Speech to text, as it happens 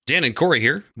Dan and Corey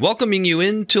here, welcoming you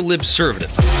into Libservative.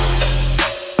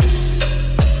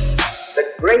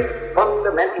 The great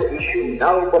fundamental issue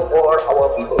now before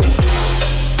our people.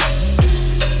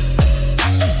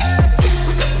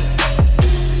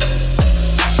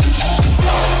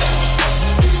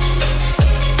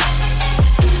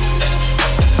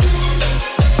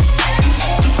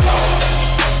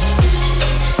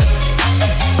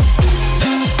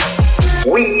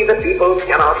 We, the people,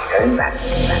 cannot turn back.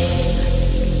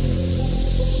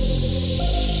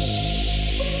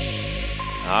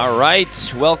 All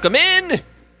right, welcome in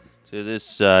to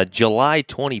this July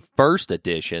 21st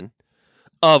edition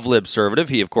of Libservative.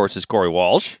 He, of course, is Corey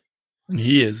Walsh. And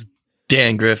he is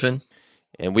Dan Griffin.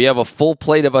 And we have a full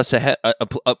plate of us ahead.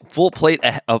 A full plate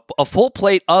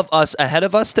of us ahead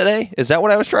of us today. Is that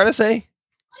what I was trying to say?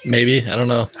 Maybe, I don't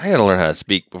know. I gotta learn how to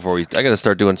speak before we. I gotta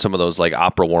start doing some of those like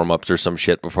opera warm ups or some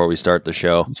shit before we start the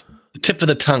show. The tip of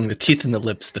the tongue, the teeth and the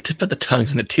lips. The tip of the tongue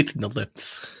and the teeth and the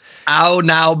lips. Ow,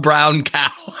 now, brown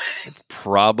cow. It's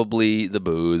probably the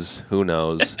booze. Who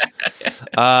knows?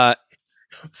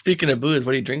 Speaking of booze,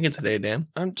 what are you drinking today, Dan?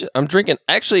 I'm drinking.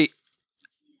 Actually,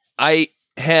 I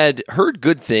had heard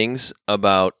good things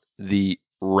about the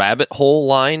Rabbit Hole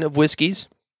line of whiskeys.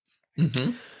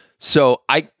 Mm-hmm. So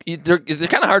they're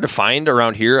kind of hard to find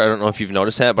around here. I don't know if you've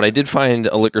noticed that, but I did find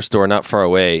a liquor store not far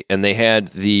away, and they had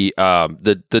the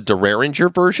Derringer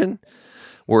version,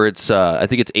 where it's I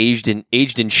think it's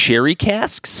aged in sherry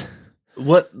casks.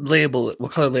 What label?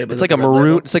 What color label? It's like a maroon.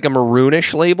 Label? It's like a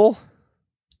maroonish label.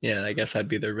 Yeah, I guess that'd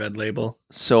be their red label.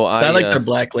 So I like their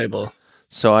black label.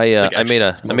 So I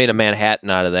made a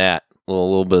Manhattan out of that. A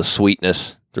little bit of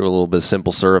sweetness. Threw a little bit of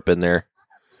simple syrup in there.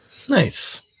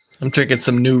 Nice. I'm drinking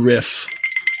some New Riff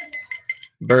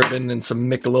bourbon and some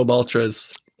Michelob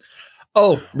Ultras.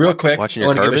 Oh, real quick, I want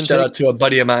to give a shout out to a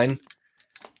buddy of mine.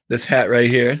 This hat right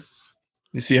here.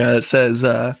 You see how it says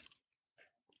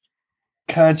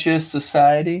Conscious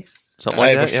Society? Something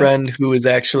like that, I have a friend who is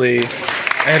actually...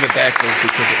 I have it backwards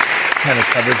because it kind of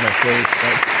covers my face.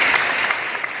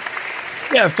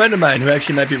 But yeah, a friend of mine who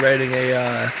actually might be writing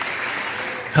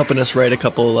helping us write a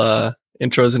couple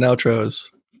intros and outros.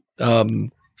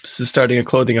 This is starting a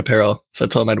clothing apparel, so I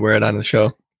told him I'd wear it on the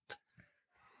show.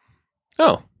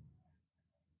 Oh.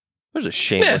 There's a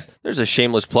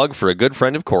shameless plug for a good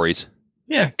friend of Corey's.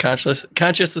 Yeah, Conscious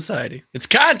Society. It's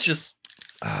conscious.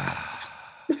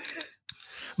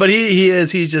 But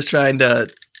he's just trying to,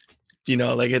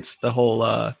 it's the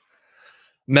whole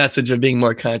message of being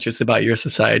more conscious about your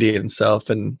society and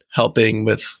self and helping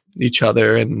with each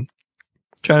other and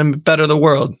trying to better the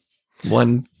world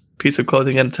one piece of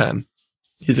clothing at a time.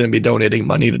 He's going to be donating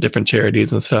money to different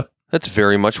charities and stuff. That's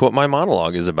very much what my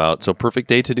monologue is about. So perfect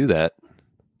day to do that.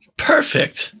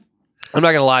 Perfect. I'm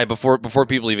not going to lie. Before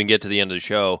people even get to the end of the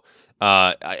show,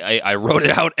 I wrote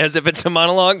it out as if it's a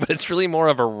monologue, but it's really more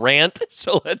of a rant.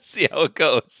 So let's see how it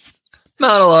goes.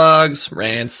 Monologues,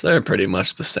 rants, they're pretty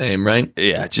much the same, right?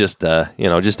 Yeah, just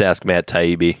ask Matt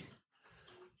Taibbi.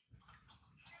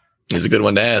 He's a good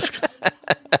one to ask.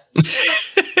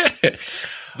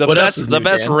 The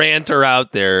best ranter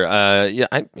out there.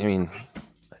 I mean,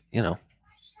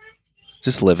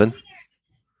 just living.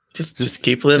 Just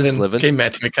keep living. Just living. Okay,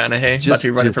 Matthew McConaughey, about to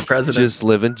be running for president. Just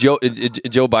living. Joe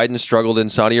Biden struggled in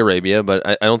Saudi Arabia, but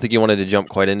I don't think he wanted to jump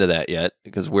quite into that yet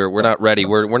because we're not ready.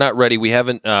 We're not ready. We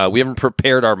haven't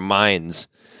prepared our minds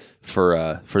for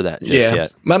that just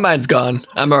yet. My mind's gone.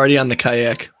 I'm already on the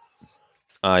kayak.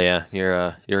 Oh yeah,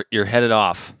 you're headed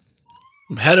off.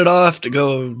 I'm headed off to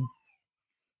go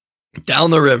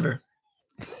down the river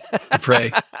to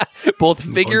pray. Both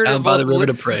figuratively, down by the river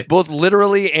to pray. Both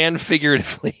literally and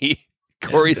figuratively.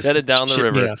 Corey's headed down the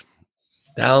river. Yeah.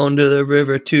 Down to the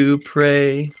river to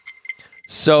pray.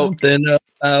 So something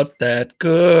about that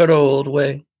good old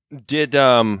way. Did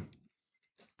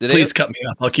please cut me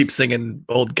off. I'll keep singing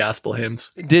old gospel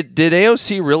hymns. Did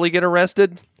AOC really get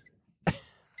arrested?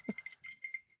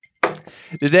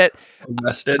 Did that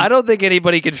arrested? I don't think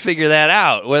anybody could figure that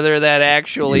out, whether that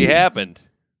actually happened.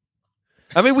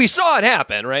 I mean, we saw it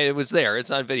happen, right? It was there.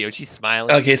 It's on video. She's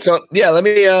smiling. Okay, so yeah, let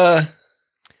me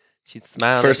she's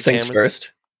smiling. First things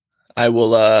first. I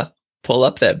will pull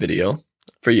up that video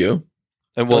for you.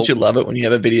 And don't you love it when you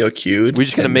have a video queued? We're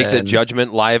just going to make the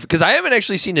judgment live because I haven't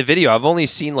actually seen the video. I've only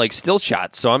seen like still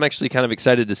shots, so I'm actually kind of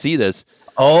excited to see this.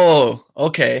 Oh,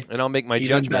 okay. And I'll make my Even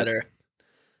judgment better.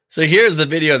 So here's the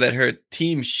video that her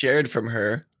team shared from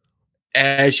her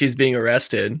as she's being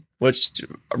arrested, which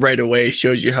right away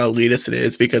shows you how elitist it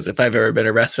is, because if I've ever been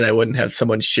arrested, I wouldn't have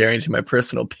someone sharing to my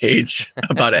personal page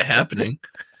about it happening.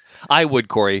 I would,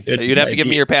 Corey. You'd have to give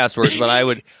me your passwords, but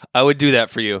I would do that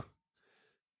for you.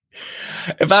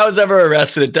 If I was ever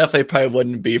arrested, it definitely probably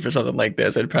wouldn't be for something like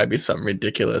this. It'd probably be something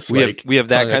ridiculous. We have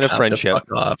that telling a kind of cop to friendship.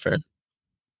 fuck off or-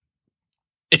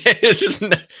 It's just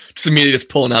immediately just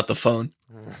pulling out the phone.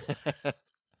 All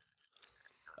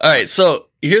right, so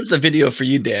here's the video for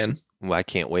you, Dan. Well, I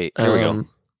can't wait. Here we go.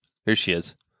 Here she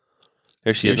is.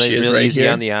 There she is. Here she is Really right easy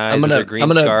here. on the eyes. I'm with gonna her green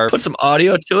scarf. put some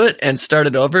audio to it and start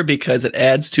it over because it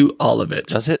adds to all of it.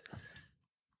 Does it?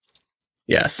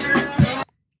 Yes.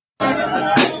 Oh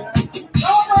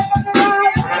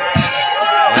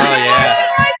yeah.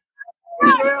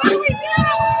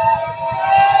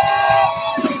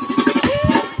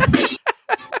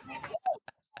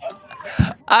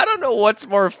 I don't know what's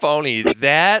more phony.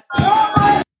 That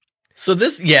So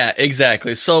yeah,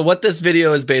 exactly. So what this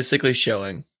video is basically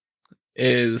showing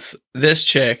is this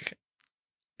chick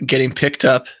getting picked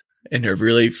up in her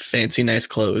really fancy, nice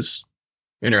clothes,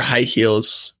 in her high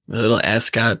heels, a little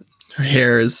ascot. Her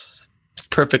hair is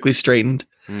perfectly straightened.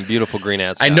 beautiful green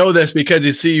ass. I know this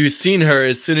because you've seen her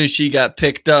as soon as she got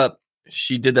picked up.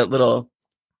 She did that little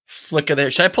flick of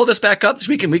there. Should I pull this back up?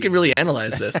 We can really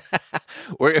analyze this.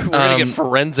 We're gonna get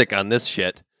forensic on this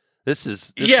shit. This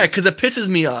is Because it pisses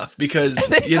me off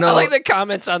because I like the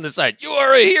comments on the side. You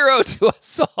are a hero to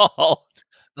us all.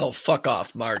 Oh, fuck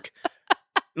off, Mark.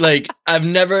 Like, I've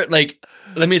never, like,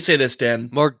 let me say this, Dan.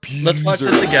 Mark, Let's watch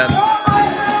this again.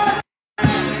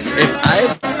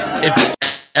 If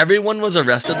everyone was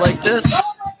arrested like this,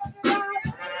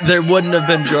 there wouldn't have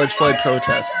been George Floyd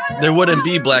protests. There wouldn't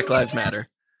be Black Lives Matter.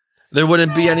 There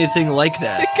wouldn't be anything like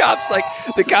that.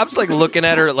 The cops looking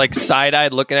at her like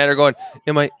side-eyed, looking at her, going,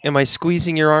 "Am I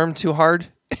squeezing your arm too hard?"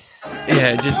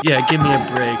 Yeah, give me a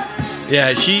break.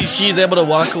 Yeah, she's able to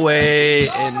walk away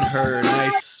in her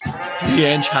nice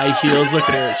 3-inch high heels. Look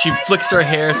at her. She flicks her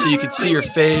hair so you can see her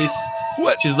face.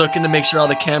 What? She's looking to make sure all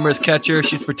the cameras catch her.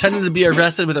 She's pretending to be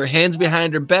arrested with her hands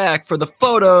behind her back for the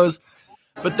photos,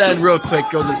 but then real quick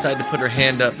goes inside to put her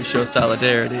hand up to show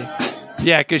solidarity.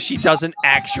 Yeah, because she doesn't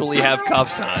actually have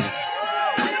cuffs on.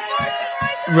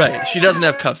 Right, she doesn't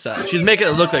have cuffs on. She's making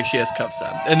it look like she has cuffs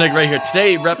on. And like right here,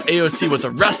 today, Rep. AOC was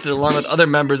arrested along with other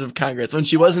members of Congress. When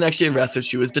she wasn't actually arrested,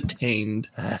 she was detained.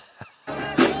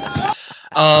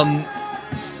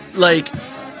 Like,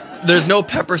 there's no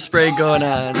pepper spray going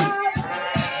on.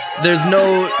 There's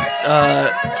no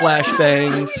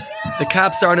flashbangs. The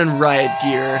cops aren't in riot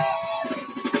gear.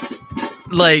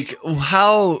 Like,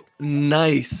 how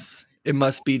nice it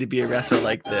must be to be arrested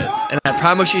like this. And I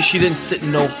promise you, she didn't sit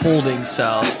in no holding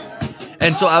cell.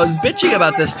 And so I was bitching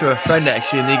about this to a friend,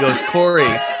 actually, and he goes, Corey,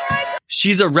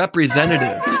 she's a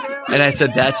representative. And I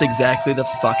said, that's exactly the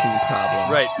fucking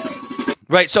problem.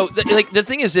 Right. So, the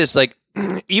thing is this, like,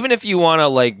 even if you want to,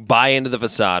 like, buy into the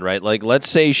facade, right? Like, let's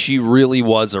say she really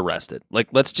was arrested. Like,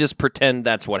 let's just pretend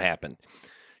that's what happened.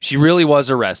 She really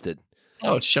was arrested.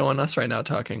 Oh, it's showing us right now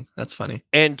talking. That's funny.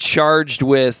 And charged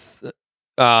with...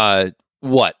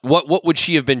 what would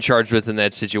she have been charged with in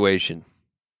that situation?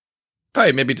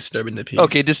 Probably maybe disturbing the peace.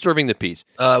 Okay, disturbing the peace.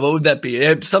 What would that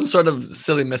be? Some sort of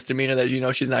silly misdemeanor that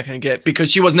she's not going to get because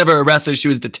she was never arrested. She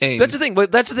was detained. That's the thing.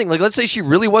 But that's the thing. Like, let's say she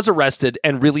really was arrested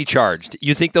and really charged.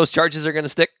 You think those charges are going to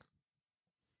stick?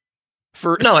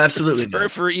 No, absolutely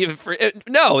not.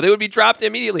 No, they would be dropped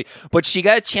immediately. But she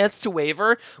got a chance to wave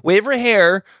her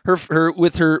hair, her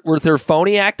with her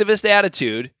phony activist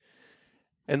attitude.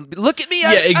 And look at me,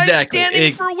 I'm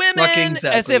standing for women. Exactly.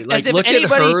 As if look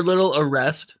anybody... at her little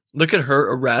arrest. Look at her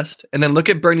arrest, and then look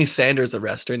at Bernie Sanders'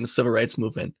 arrest during the civil rights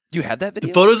movement. You had that video?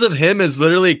 The photos of him is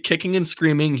literally kicking and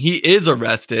screaming. He is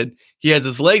arrested. He has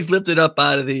his legs lifted up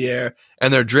out of the air,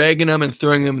 and they're dragging him and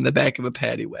throwing him in the back of a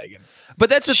paddy wagon.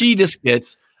 But she just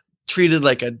gets treated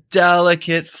like a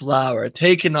delicate flower,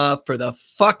 taken off for the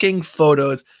fucking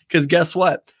photos. Because guess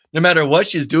what? No matter what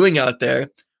she's doing out there,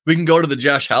 we can go to the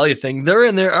Josh Hawley thing. They're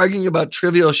in there arguing about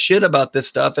trivial shit about this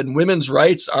stuff, and women's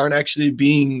rights aren't actually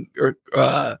being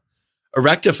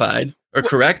rectified or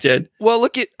corrected. Well,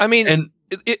 look at, I mean,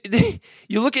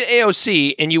 you look at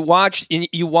AOC and you watch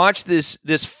this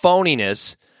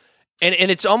phoniness,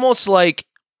 and it's almost like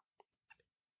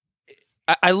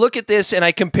I look at this and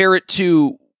I compare it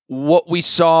to what we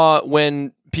saw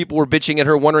when people were bitching at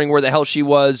her, wondering where the hell she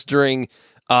was during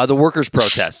the workers'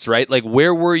 protests, right? Like,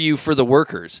 where were you for the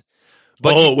workers?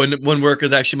 But when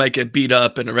workers actually might get beat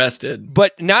up and arrested.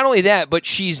 But not only that, but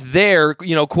she's there,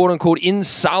 quote unquote, in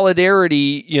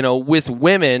solidarity, with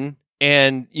women,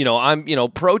 and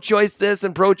I'm, pro-choice this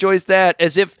and pro-choice that,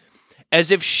 as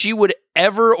if she would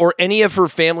ever, or any of her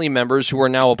family members who are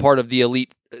now a part of the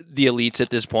elites at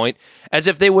this point, as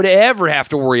if they would ever have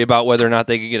to worry about whether or not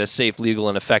they could get a safe, legal,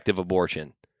 and effective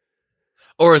abortion.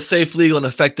 or a safe, legal, and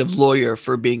effective lawyer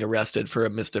for being arrested for a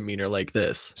misdemeanor like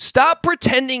this. Stop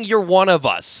pretending you're one of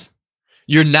us.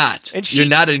 You're not. And You're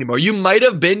not anymore. You might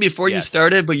have been before you Yes.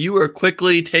 started, but you were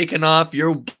quickly taken off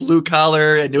your blue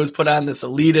collar and it was put on this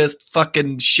elitist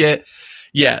fucking shit.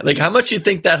 Yeah, like how much you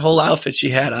think that whole outfit she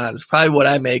had on is probably what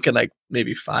I make in like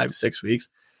maybe 5-6 weeks.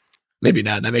 Maybe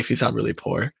not. That makes me sound really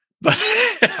poor. But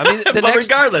I mean, the but next-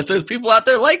 regardless, there's people out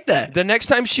there like that. The next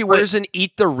time she wears an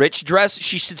Eat the Rich dress,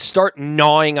 she should start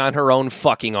gnawing on her own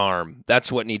fucking arm.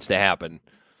 That's what needs to happen.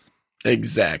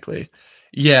 Exactly.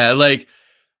 Yeah, like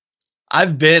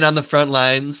I've been on the front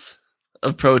lines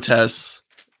of protests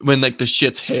when like the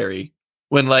shit's hairy.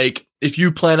 When like if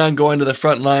you plan on going to the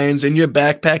front lines in your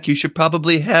backpack, you should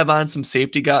probably have on some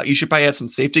safety you should probably have some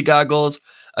safety goggles,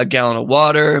 a gallon of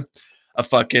water, a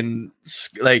fucking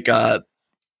like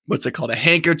what's it called? A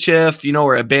handkerchief,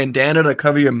 or a bandana to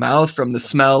cover your mouth from the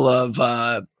smell of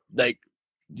like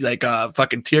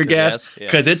fucking tear gas. Yeah.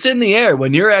 Because it's in the air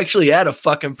when you're actually at a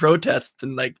fucking protest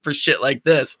and like for shit like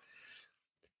this.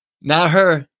 Not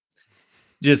her.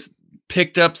 Just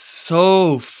picked up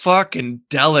so fucking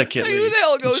delicately. Who the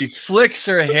hell And goes- she flicks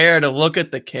her hair to look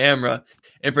at the camera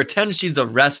and pretends she's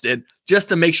arrested just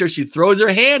to make sure she throws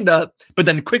her hand up, but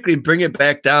then quickly bring it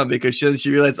back down because she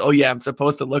realized, oh yeah, I'm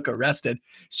supposed to look arrested.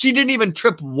 She didn't even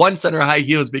trip once on her high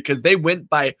heels because they went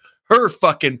by her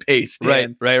fucking pace.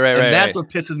 Dan. Right. And that's what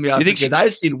pisses me off You think because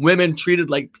I've seen women treated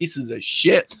like pieces of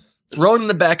shit, thrown in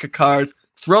the back of cars,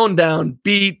 thrown down,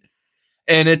 beat.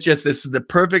 And this is the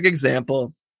perfect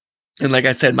example. And like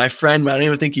I said, my friend, I don't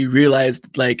even think he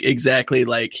realized like exactly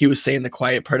like he was saying the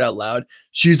quiet part out loud.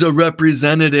 She's a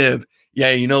representative.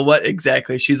 Yeah, you know what?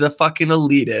 Exactly. She's a fucking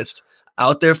elitist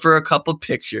out there for a couple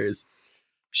pictures.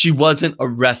 She wasn't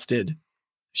arrested.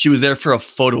 She was there for a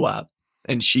photo op.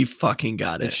 And she fucking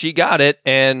got it. And she got it,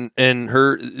 and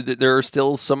there are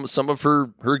still some of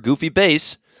her goofy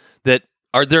base that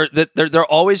are there that they're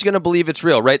always going to believe it's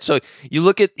real, right? So you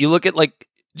look at like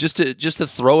just to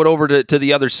throw it over to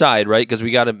the other side, right? Because we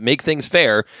got to make things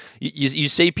fair. You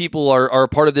say people are a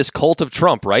part of this cult of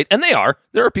Trump, right? And they are.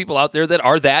 There are people out there that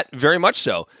are that very much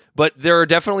so, but there are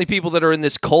definitely people that are in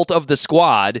this cult of the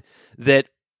squad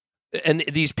and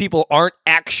these people aren't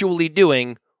actually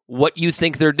doing what you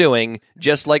think they're doing,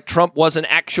 just like Trump wasn't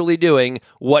actually doing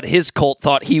what his cult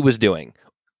thought he was doing.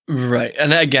 Right.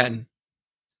 And again,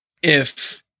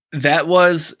 if that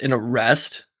was an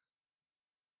arrest,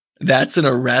 that's an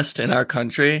arrest in our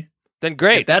country. Then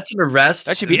great. If that's an arrest.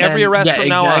 That should be every arrest from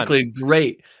now on. Exactly.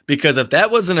 Great. Because if that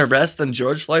was an arrest, then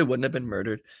George Floyd wouldn't have been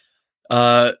murdered.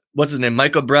 What's his name?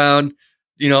 Michael Brown.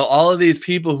 All of these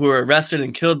people who were arrested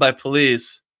and killed by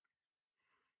police.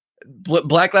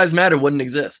 Black Lives Matter wouldn't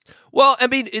exist Well, I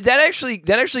mean, that actually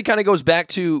kind of goes back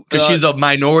to because she's a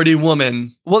minority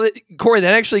woman. Well, Corey,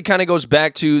 that actually kind of goes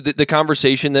back to the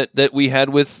conversation that we had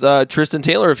with Tristan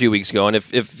Taylor a few weeks ago. And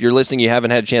if you're listening, you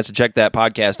haven't had a chance to check that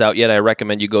podcast out yet, I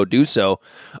recommend you go do so.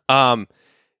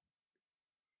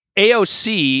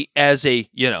 AOC as a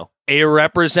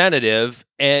representative,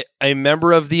 a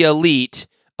member of the elite,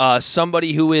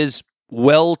 somebody who is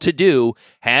well-to-do,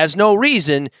 has no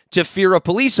reason to fear a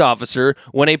police officer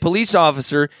when a police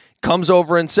officer comes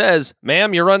over and says,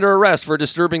 ma'am, you're under arrest for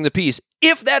disturbing the peace.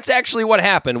 If that's actually what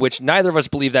happened, which neither of us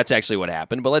believe that's actually what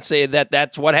happened, but let's say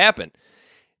that's what happened.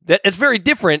 It's very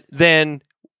different than,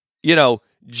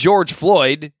 George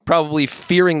Floyd probably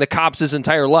fearing the cops his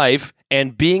entire life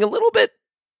and being a little bit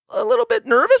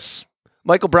nervous.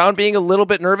 Michael Brown being a little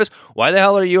bit nervous. Why the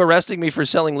hell are you arresting me for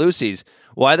selling Lucy's?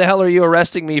 Why the hell are you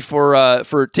arresting me for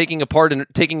taking part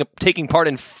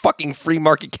in fucking free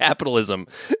market capitalism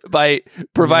by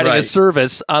providing a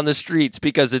service on the streets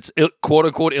because it's quote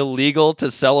unquote illegal to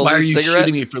sell a Why are you cigarette?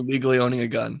 shooting me for legally owning a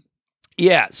gun?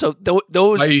 Yeah, so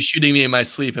those. Why are you shooting me in my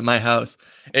sleep in my house?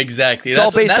 Exactly. It's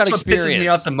all based on what experience. pisses me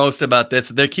off the most about this.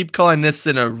 They keep calling this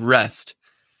an arrest,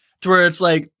 to where it's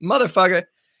like, motherfucker,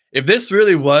 if this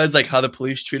really was like how the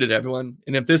police treated everyone,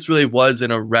 and if this really was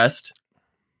an arrest,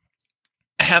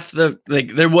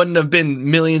 there wouldn't have been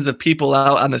millions of people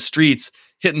out on the streets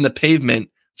hitting the pavement,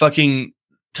 fucking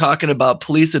talking about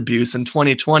police abuse in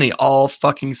 2020 all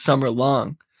fucking summer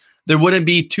long. There wouldn't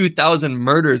be 2,000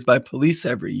 murders by police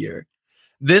every year.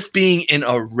 This being an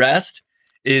arrest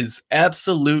is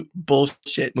absolute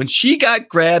bullshit. When she got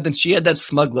grabbed and she had that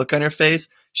smug look on her face,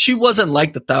 she wasn't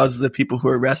like the thousands of people who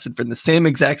were arrested for the same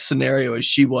exact scenario as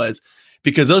she was,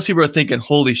 because those people are thinking,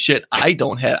 holy shit, I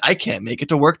can't make it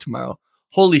to work tomorrow.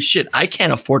 holy shit, I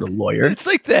can't afford a lawyer. It's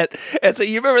like that. It's like,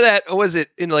 you remember that? Was it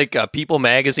in like People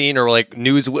magazine or like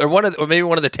News or maybe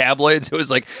one of the tabloids? It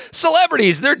was like,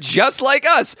 celebrities, they're just like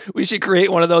us. We should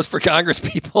create one of those for Congress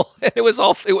people. And it was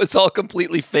all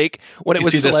completely fake when it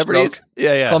was celebrities.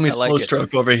 Yeah. Call me slow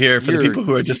stroke over here for the people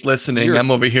who are just listening.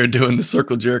 I'm over here doing the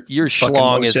circle jerk. Your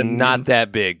schlong is not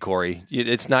that big, Corey.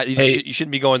 It's not. You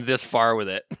shouldn't be going this far with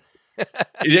it.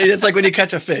 It's like when you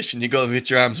catch a fish and you go with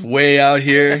your arms way out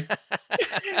here.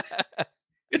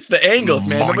 It's the angles,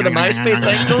 man. Remember the MySpace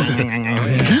angles?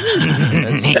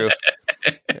 That's true.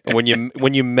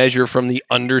 When you measure from the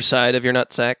underside of your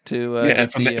nutsack to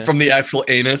from the actual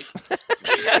anus.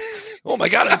 Oh my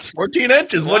God, it's 14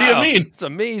 inches. Wow. What do you mean? It's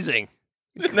amazing.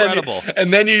 Incredible.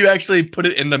 And then you actually put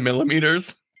it into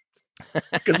millimeters.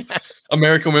 Because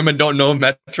American women don't know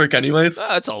metric anyways.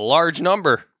 That's a large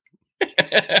number.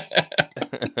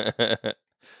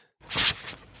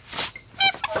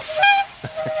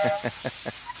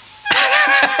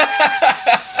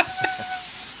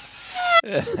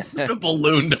 The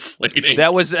balloon deflating.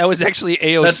 That was actually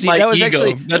AOC. That's my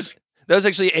ego. That was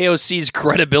actually AOC's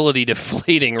credibility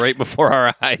deflating right before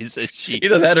our eyes as she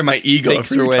either that or my ego.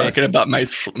 If you're talking about my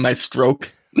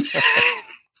stroke.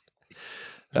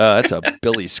 That's a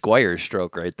Billy Squire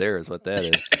stroke right there, is what that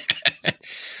is.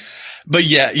 But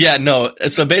no.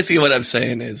 So basically, what I'm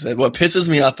saying is that what pisses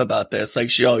me off about this, like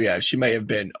she may have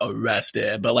been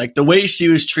arrested, but like the way she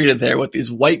was treated there with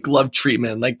these white glove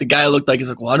treatment, like the guy looked like he's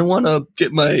like, well, I don't want to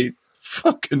get my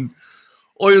fucking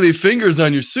oily fingers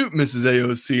on your suit, Mrs.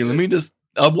 AOC.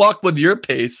 I'll walk with your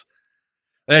pace.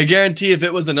 And I guarantee if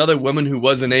it was another woman who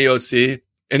was an AOC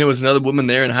and it was another woman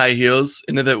there in high heels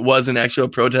and if it was an actual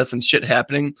protest and shit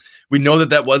happening, we know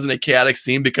that wasn't a chaotic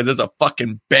scene because there's a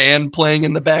fucking band playing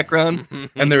in the background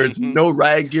and there is no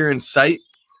riot gear in sight.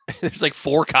 There's like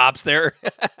 4 cops there.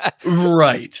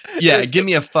 Right. Yeah, give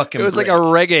me a fucking It was break. like a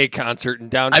reggae concert in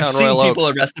downtown I've seen Royal Oak. people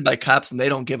arrested by cops and they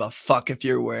don't give a fuck if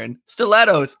you're wearing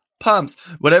stilettos, pumps,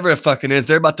 whatever it fucking is.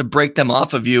 They're about to break them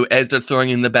off of you as they're throwing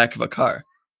you in the back of a car.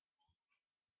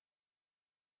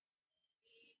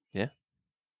 Yeah.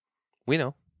 We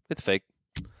know. It's fake.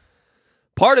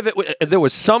 Part of it, there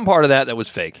was some part of that was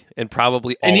fake, and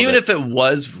probably all and even of it. if it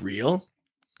was real,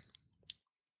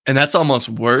 and that's almost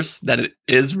worse that it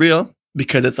is real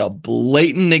because it's a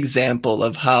blatant example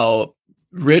of how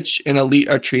rich and elite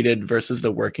are treated versus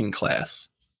the working class.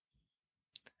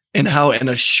 And how in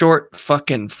a short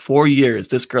fucking 4 years,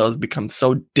 this girl has become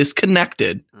so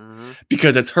disconnected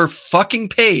because it's her fucking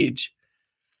page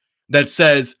that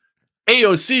says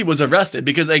AOC was arrested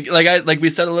because like we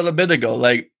said a little bit ago,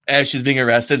 like as she's being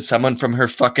arrested, someone from her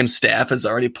fucking staff is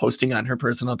already posting on her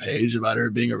personal page about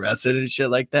her being arrested and shit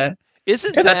like that. If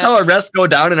that's how arrests go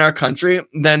down in our country,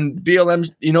 then BLM,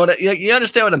 you know what? You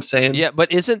understand what I'm saying? Yeah,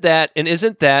 but isn't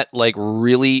that like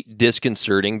really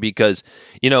disconcerting? Because,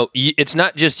 it's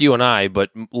not just you and I, but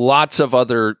lots of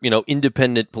other,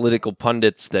 independent political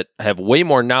pundits that have way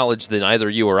more knowledge than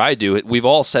either you or I do. We've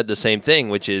all said the same thing,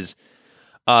 which is,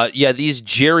 these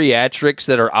geriatrics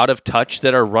that are out of touch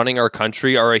that are running our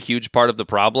country are a huge part of the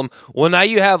problem. Well, now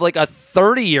you have like a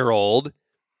 30-year-old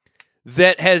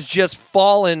that has just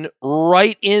fallen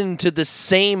right into the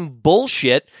same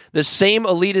bullshit, the same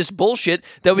elitist bullshit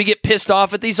that we get pissed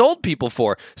off at these old people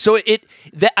for. So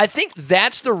I think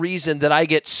that's the reason that I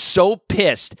get so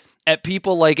pissed at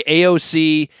people like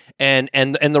AOC and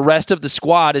the rest of the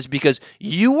squad is because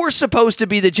you were supposed to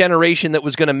be the generation that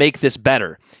was going to make this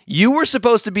better. You were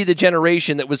supposed to be the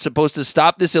generation that was supposed to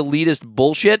stop this elitist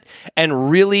bullshit and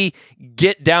really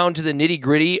get down to the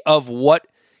nitty-gritty of what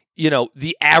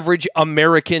the average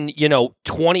American,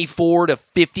 24 to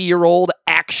 50-year-old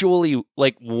actually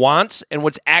wants and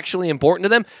what's actually important to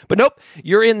them. But nope,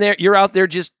 you're out there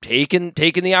just taking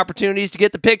the opportunities to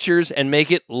get the pictures and make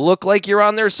it look like you're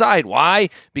on their side. Why?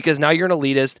 Because now you're an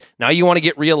elitist. Now you want to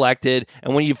get reelected.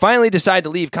 And when you finally decide to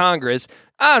leave Congress,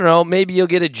 I don't know, maybe you'll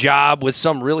get a job with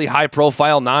some really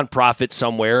high-profile nonprofit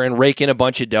somewhere and rake in a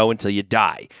bunch of dough until you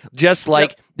die. Just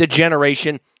like the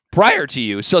generation prior to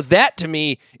you. So that to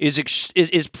me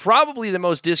is probably the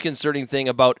most disconcerting thing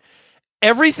about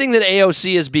everything that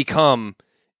AOC has become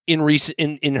in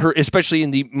her, especially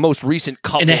in the most recent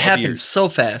couple of years. And it happened so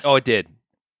fast. Oh, it did.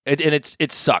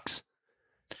 It sucks.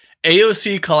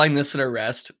 AOC calling this an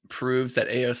arrest proves that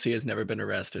AOC has never been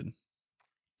arrested.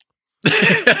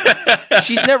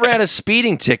 She's never had a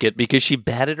speeding ticket because she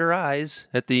batted her eyes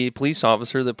at the police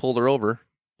officer that pulled her over.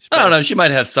 I don't know. She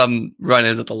might have some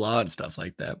run-ins with the law and stuff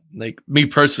like that. Like me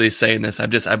personally saying this,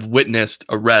 I've witnessed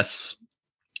arrests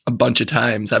a bunch of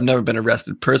times. I've never been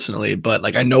arrested personally,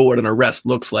 but I know what an arrest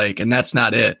looks like, and that's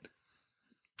not it.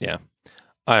 Yeah,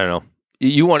 I don't know.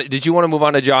 Did you want to move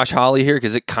on to Josh Hawley here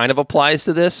because it kind of applies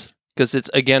to this? Because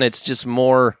it's just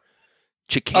more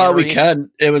chicanery. Oh, we can.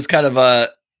 It was kind of a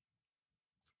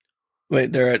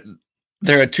wait. There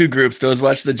are two groups: those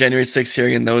watching the January 6th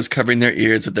hearing and those covering their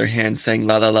ears with their hands saying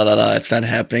 "la la la la la." It's not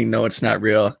happening. No, it's not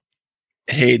real.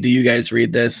 Hey, do you guys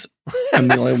read this? I'm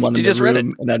the only one in the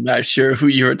room, and I'm not sure who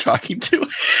you were talking to.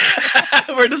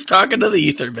 We're just talking to the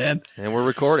ether, man, and we're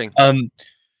recording.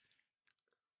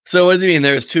 So what does it mean?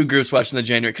 There's two groups watching the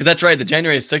January, because that's right. The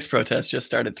January 6th protest just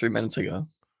started 3 minutes ago.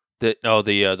 The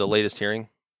latest hearing.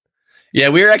 Yeah,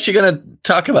 we were actually going to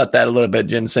talk about that a little bit,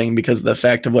 Ginseng, because of the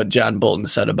fact of what John Bolton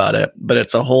said about it. But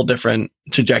it's a whole different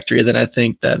trajectory than I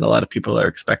think that a lot of people are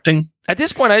expecting. At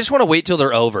this point, I just want to wait till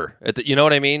they're over. You know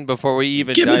what I mean? Before we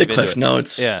even give me the cliff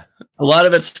notes. Yeah, a lot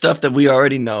of it's stuff that we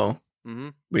already know. Mm-hmm.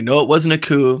 We know it wasn't a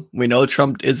coup. We know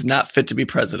Trump is not fit to be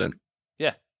president.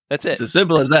 Yeah, that's it. It's as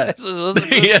simple as that. Those are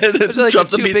like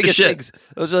the two biggest things.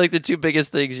 Those are like the two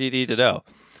biggest things you need to know.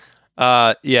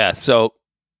 Yeah. So.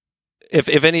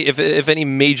 If any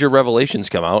major revelations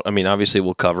come out, I mean, obviously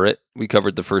we'll cover it. We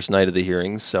covered the first night of the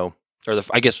hearings, it was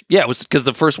because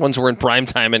the first ones were in prime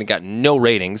time and it got no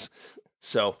ratings.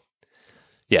 So,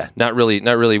 yeah, not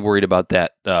really worried about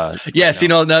that. Yes,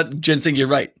 Ginseng, you're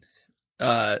right.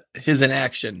 His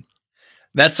inaction,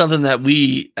 that's something that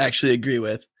we actually agree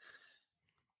with.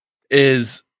 They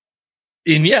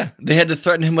had to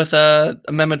threaten him with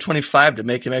Amendment 25 to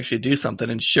make him actually do something,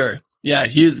 and sure. Yeah,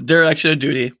 he's dereliction of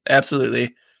duty,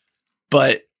 absolutely.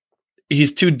 But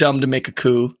he's too dumb to make a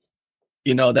coup.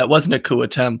 That wasn't a coup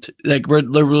attempt. Like, we're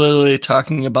literally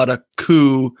talking about a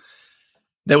coup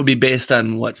that would be based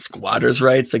on squatters'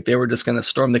 rights. Like, they were just going to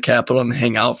storm the Capitol and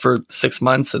hang out for 6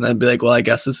 months and then be like, well, I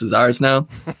guess this is ours now.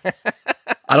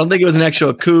 I don't think it was an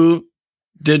actual coup.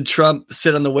 Did Trump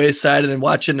sit on the wayside and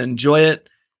watch it and enjoy it?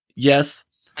 Yes.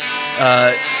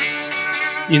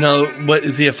 What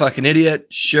is he, a fucking idiot?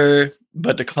 Sure.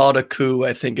 But to call it a coup,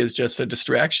 I think, is just a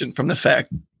distraction from the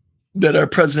fact that our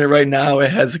president right now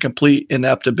has a complete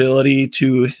inept ability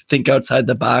to think outside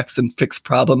the box and fix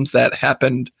problems that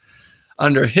happened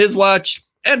under his watch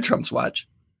and Trump's watch.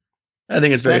 I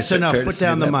think it's very That's enough. Put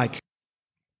down the mic.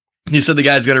 You said the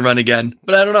guy's going to run again,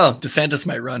 but I don't know. DeSantis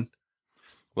might run.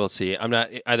 We'll see. I'm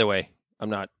not either way. I'm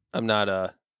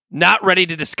not ready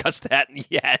to discuss that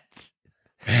yet.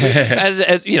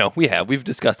 as we've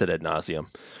discussed it ad nauseum.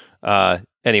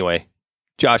 Anyway,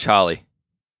 Josh Hawley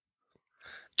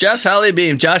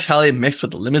being Josh Hawley mixed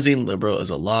with a limousine liberal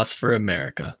is a loss for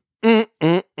America. Do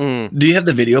you have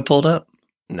the video pulled up?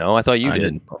 No, I thought you did. I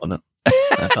didn't pull it up.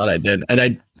 I thought I did.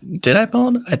 And did I pull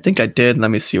it up? I think I did. Let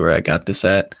me see where I got this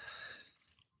at.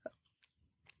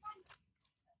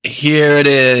 Here it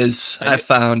is. I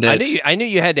found it. I knew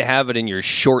you had to have it in your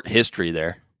short history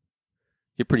there.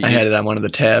 You're pretty. I had it on one of the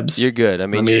tabs. You're good. I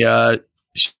mean, let me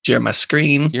share my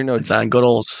screen. It's on good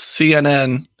old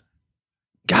CNN.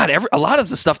 God, a lot of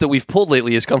the stuff that we've pulled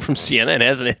lately has come from CNN,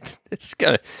 hasn't it?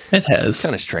 It has.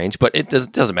 Kind of strange, but it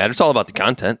doesn't matter. It's all about the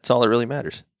content. It's all that really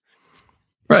matters.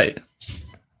 Right.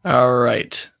 All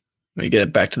right. Let me get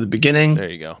it back to the beginning. There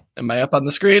you go. Am I up on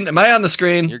the screen? Am I on the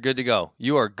screen? You're good to go.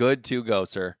 You are good to go,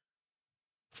 sir.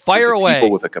 Fire away.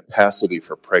 People with a capacity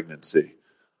for pregnancy.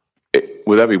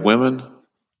 Would that be women?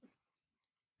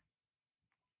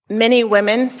 Many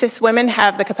women, cis women,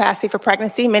 have the capacity for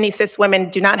pregnancy. Many cis women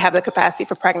do not have the capacity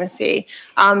for pregnancy.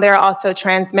 There are also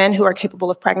trans men who are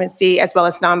capable of pregnancy, as well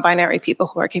as non-binary people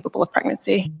who are capable of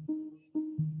pregnancy.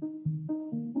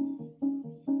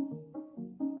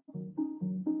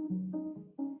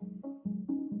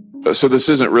 So this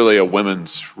isn't really a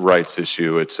women's rights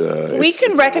issue. We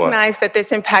can recognize that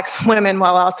this impacts women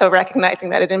while also recognizing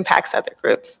that it impacts other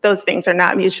groups. Those things are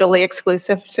not mutually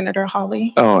exclusive, Senator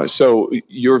Hawley. Oh, so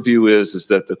your view is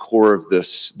that the core of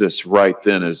this right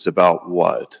then is about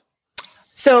what?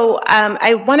 So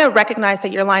I want to recognize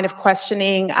that your line of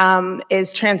questioning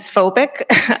is transphobic,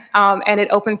 and it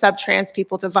opens up trans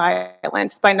people to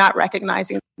violence by not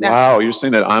recognizing that. Wow, you're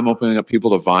saying that I'm opening up people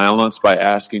to violence by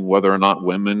asking whether or not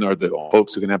women are the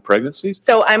folks who can have pregnancies?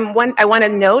 So I want to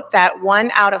note that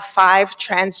 1 out of 5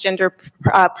 transgender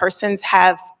persons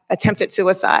have attempted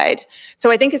suicide.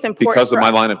 So I think it's important because of my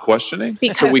line of questioning.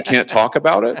 So we can't talk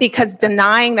about it because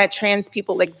denying that trans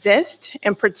people exist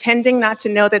and pretending not to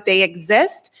know that they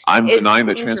exist. I'm denying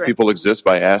that trans people exist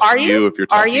by asking you if you're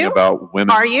talking about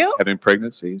women having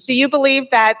pregnancies. Do you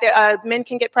believe that men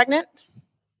can get pregnant?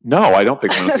 No, I don't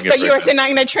think women can get So you are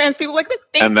denying that trans people exist?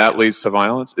 And that leads to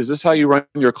violence? Is this how you run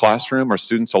your classroom? Are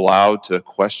students allowed to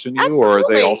question you? Absolutely. Or are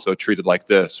they also treated like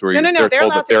this? Where No, they're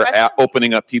told that they're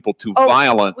opening up people to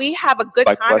violence? We have a good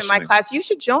time in my class. You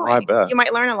should join. I bet. You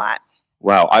might learn a lot.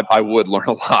 Wow, I would learn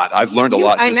a lot. I've learned a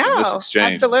lot just in this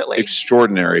exchange. Absolutely.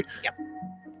 Extraordinary. Yep.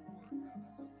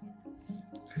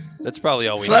 That's probably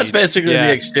all we need. So that's basically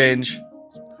the exchange.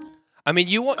 I mean,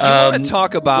 you want to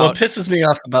talk about... What pisses me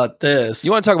off about this...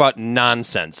 You want to talk about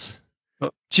nonsense.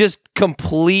 Just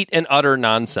complete and utter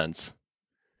nonsense.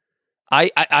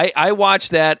 I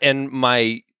watched that and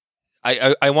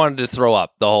I wanted to throw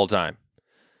up the whole time.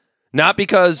 Not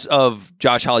because of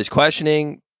Josh Hawley's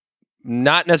questioning,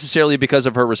 not necessarily because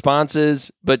of her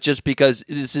responses, but just because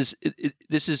this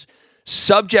is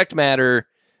subject matter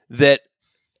that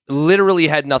literally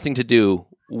had nothing to do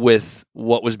with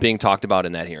what was being talked about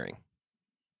in that hearing.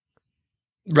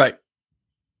 Right.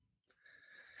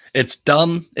 It's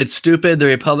dumb. It's stupid. The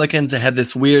Republicans have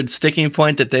this weird sticking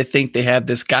point that they think they have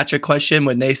this gotcha question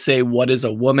when they say, what is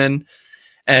a woman?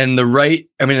 And the right,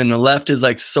 and the left is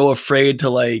like so afraid to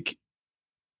like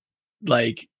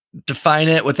define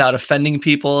it without offending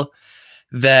people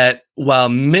that while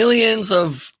millions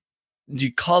of, do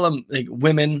you call them like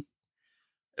women,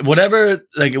 whatever,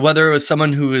 like whether it was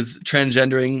someone who is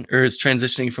transgendering or is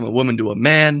transitioning from a woman to a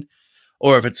man,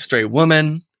 or if it's a straight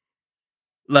woman,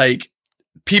 like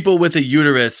people with a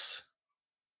uterus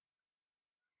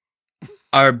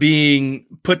are being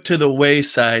put to the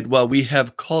wayside while we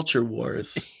have culture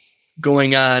wars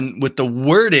going on with the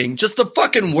wording, just the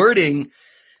fucking wording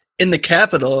in the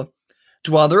Capitol,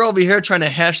 while they're over here trying to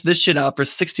hash this shit out for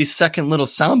 60-second little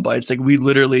sound bites. Like we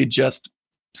literally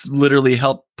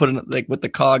help put in like with the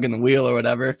cog in the wheel or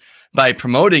whatever by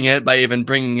promoting it, by even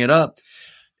bringing it up.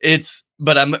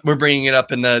 We're bringing it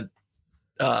up in the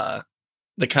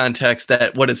context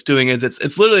that what it's doing is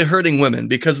it's literally hurting women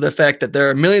because of the fact that there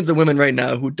are millions of women right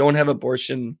now who don't have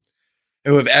abortion,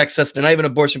 who have access to not even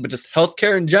abortion, but just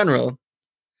healthcare in general.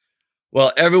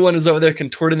 Well, everyone is over there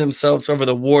contorting themselves over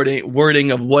the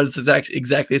wording of what it's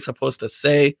exactly supposed to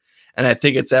say. And I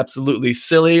think it's absolutely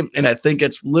silly. And I think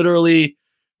it's literally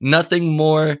nothing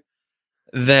more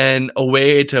than a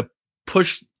way to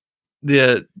push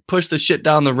the shit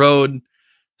down the road.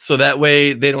 So that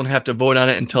way they don't have to vote on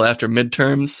it until after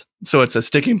midterms. So it's a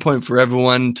sticking point for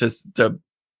everyone to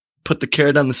put the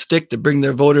carrot on the stick to bring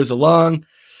their voters along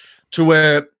to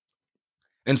where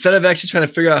instead of actually trying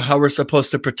to figure out how we're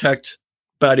supposed to protect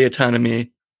body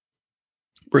autonomy,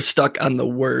 we're stuck on the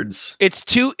words.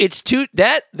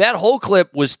 That whole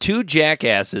clip was two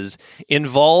jackasses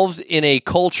involved in a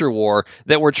culture war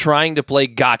that were trying to play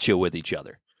gotcha with each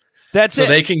other. That's it. So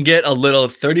they can get a little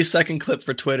 30-second clip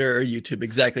for Twitter or YouTube.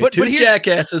 Exactly. Two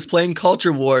jackasses playing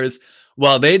culture wars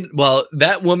while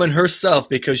that woman herself,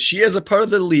 because she as a part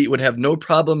of the elite would have no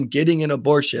problem getting an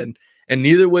abortion, and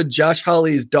neither would Josh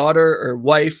Hawley's daughter or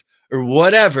wife or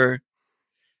whatever,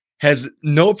 has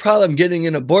no problem getting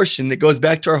an abortion. That goes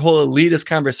back to our whole elitist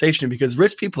conversation because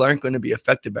rich people aren't going to be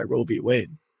affected by Roe v.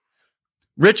 Wade.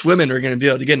 Rich women are going to be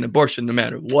able to get an abortion no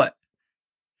matter what.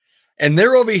 And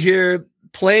they're over here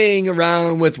playing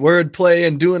around with wordplay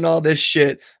and doing all this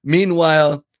shit.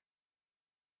 Meanwhile,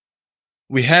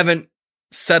 we haven't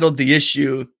settled the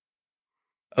issue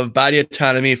of body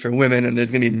autonomy for women, and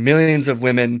there's going to be millions of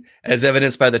women, as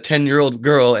evidenced by the 10-year-old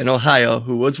girl in Ohio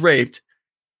who was raped,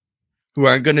 who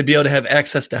aren't going to be able to have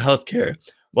access to healthcare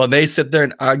while they sit there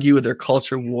and argue with their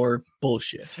culture war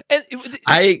bullshit. And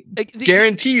I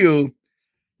guarantee you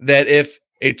that if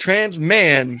a trans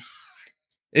man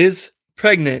is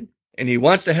pregnant and he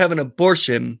wants to have an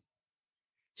abortion,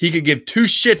 he could give two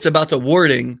shits about the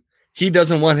wording. He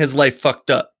doesn't want his life fucked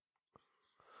up.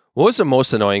 What was the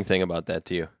most annoying thing about that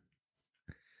to you?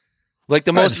 Like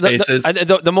the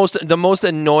most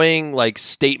annoying like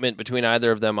statement between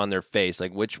either of them on their face.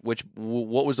 Like what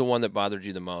was the one that bothered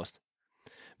you the most?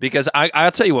 Because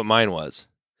I'll tell you what mine was.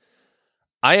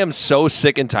 I am so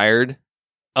sick and tired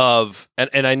of,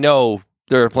 and I know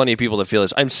there are plenty of people that feel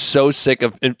this. I'm so sick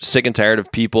and tired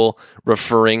of people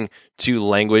referring to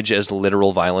language as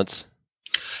literal violence.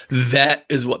 That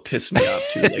is what pissed me off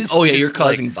too. Like, oh yeah, you're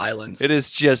causing violence. It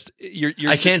is just you're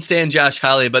I can't stand Josh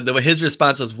Hawley, but his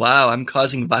response was, "Wow, I'm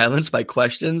causing violence by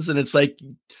questions," and it's like,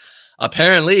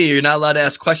 apparently you're not allowed to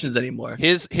ask questions anymore.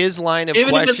 His line of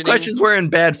even if his questions were in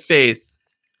bad faith.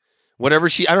 Whatever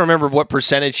I don't remember what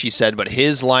percentage she said, but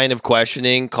his line of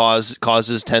questioning causes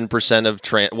 10% of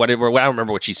whatever. I don't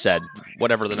remember what she said.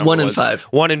 Whatever the number was. 1 in 5.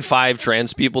 1 in 5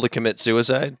 trans people to commit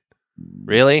suicide.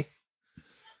 Really?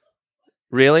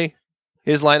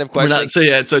 His line of questioning. So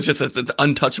it's just it's an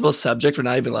untouchable subject. We're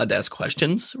not even allowed to ask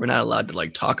questions. We're not allowed to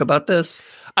like talk about this.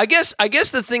 I guess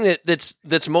the thing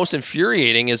that's most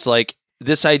infuriating is like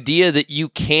this idea that you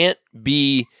can't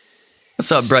be.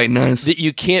 What's up, Bright Eyes? That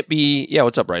you can't be. Yeah,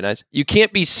 what's up, Bright Eyes? You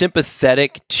can't be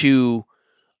sympathetic to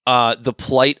the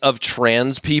plight of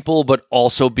trans people, but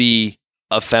also be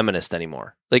a feminist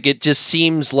anymore. Like, it just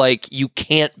seems like you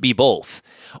can't be both.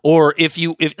 Or if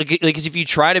you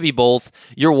try to be both,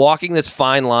 you're walking this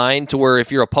fine line to where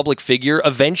if you're a public figure,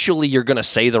 eventually you're going to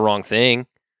say the wrong thing.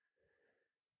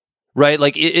 Right?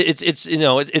 Like it's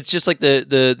just like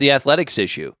the athletics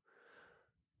issue.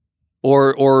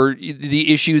 Or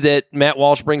the issue that Matt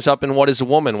Walsh brings up in What is a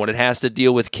Woman when it has to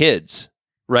deal with kids,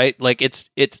 right? Like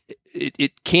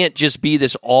it can't just be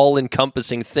this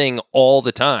all-encompassing thing all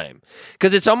the time.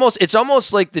 Because it's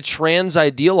almost like the trans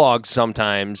ideologues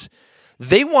sometimes,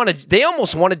 they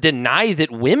almost want to deny that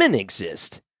women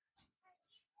exist.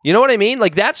 You know what I mean?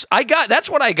 Like that's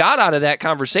what I got out of that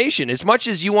conversation. As much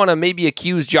as you want to maybe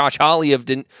accuse Josh Hawley of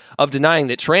denying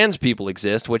that trans people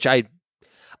exist, which I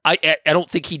don't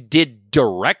think he did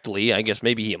directly. I guess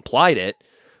maybe he implied it,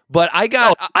 but I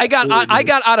got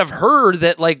out of her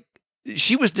that like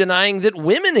she was denying that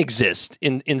women exist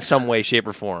in some way, shape,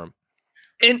 or form.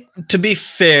 And to be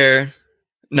fair,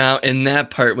 now in that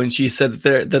part when she said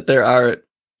that there are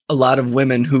a lot of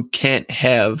women who can't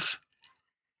have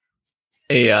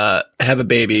a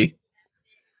baby,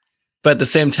 but at the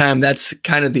same time, that's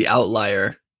kind of the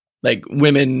outlier. Like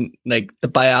women, like the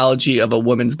biology of a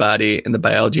woman's body and the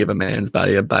biology of a man's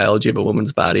body, the biology of a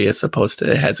woman's body it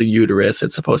has a uterus.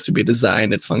 It's supposed to be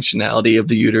designed. Its functionality of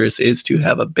the uterus is to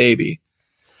have a baby.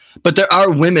 But there are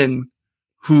women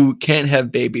who can't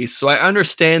have babies. So I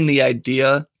understand the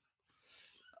idea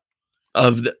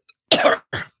of the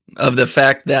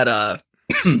fact that,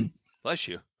 bless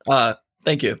you.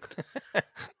 Thank you.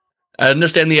 I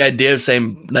understand the idea of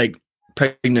saying like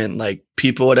pregnant, like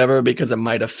people, whatever, because it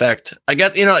might affect, I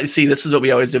guess, see, this is what we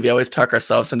always do. We always talk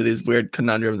ourselves into these weird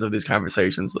conundrums of these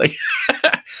conversations. Like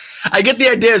I get the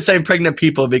idea of saying pregnant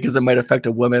people because it might affect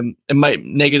a woman. It might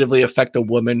negatively affect a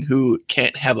woman who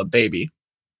can't have a baby.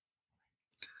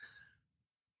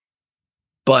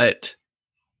 But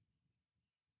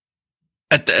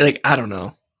I don't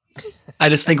know. I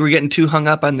just think we're getting too hung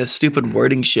up on this stupid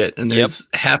wording shit, and there's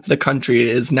half the country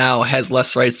has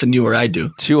less rights than you or I do.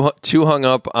 Too hung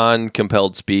up on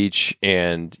compelled speech,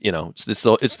 and it's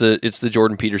the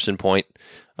Jordan Peterson point,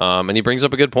 and he brings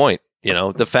up a good point.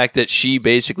 The fact that she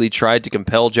basically tried to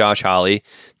compel Josh Hawley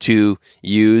to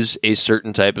use a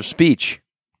certain type of speech,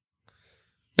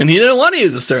 and he didn't want to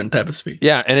use a certain type of speech.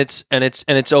 Yeah, and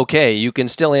it's okay. You can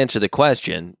still answer the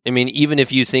question. I mean, even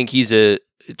if you think he's a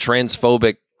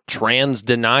transphobic trans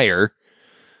denier,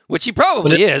 which he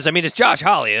probably is. I mean, it's Josh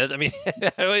Hawley. I mean,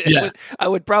 I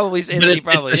would probably say that he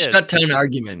probably is. It's a shutdown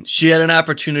argument. She had an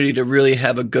opportunity to really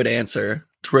have a good answer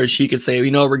to where she could say,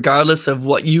 regardless of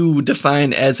what you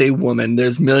define as a woman,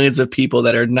 there's millions of people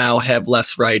that are now have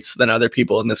less rights than other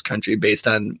people in this country based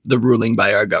on the ruling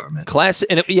by our government.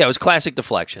 It was classic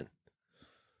deflection.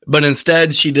 But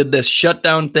instead, she did this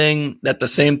shutdown thing, the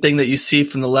same thing that you see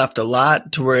from the left a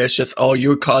lot, to where it's just, oh,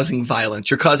 you're causing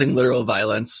violence. You're causing literal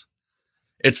violence.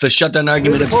 It's the shutdown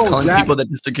argument of just calling people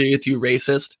that disagree with you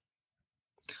racist,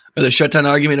 or the shutdown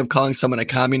argument of calling someone a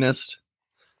communist,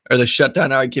 or the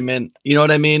shutdown argument. You know what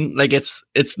I mean? Like it's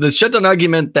the shutdown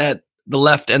argument that the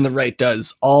left and the right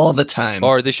does all the time.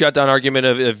 Or the shutdown argument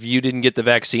of if you didn't get the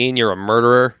vaccine, you're a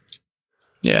murderer.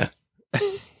 Yeah.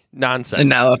 Nonsense. And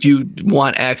now if you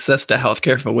want access to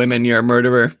healthcare for women, you're a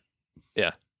murderer.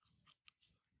 Yeah.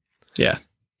 Yeah.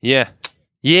 Yeah.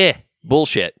 Yeah.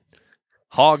 Bullshit.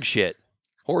 Hog shit.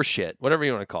 Horse shit. Whatever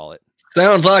you want to call it.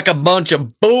 Sounds like a bunch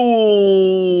of bullshit.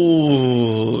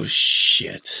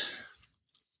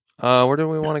 Where do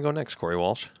we want to go next, Corey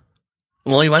Walsh?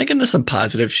 Well, you want to get into some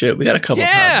positive shit? We got a couple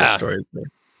positive stories there.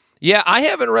 Yeah, I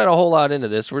haven't read a whole lot into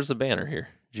this. Where's the banner here?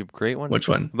 Did you create one? Which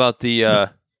one? About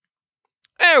the...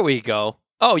 There we go.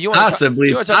 Oh, you want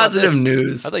possibly talk positive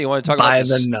news? I thought you wanted to talk by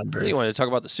about the numbers. You wanted to talk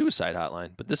about the suicide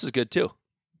hotline, but this is good too.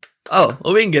 Oh,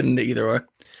 well, we can get into either or.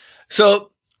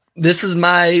 So this is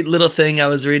my little thing. I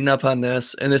was reading up on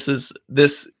this, and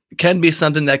this can be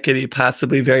something that could be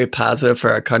possibly very positive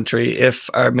for our country if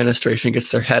our administration gets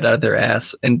their head out of their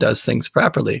ass and does things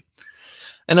properly.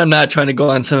 And I'm not trying to go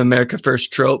on some America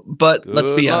First trope, but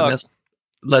let's be honest.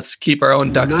 Let's keep our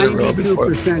own ducks in a row.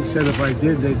 92% said if I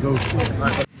did, they'd vote for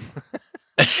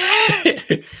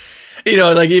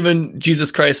like even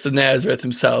Jesus Christ of Nazareth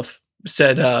himself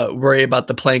said, worry about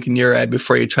the plank in your eye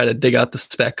before you try to dig out the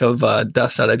speck of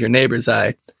dust out of your neighbor's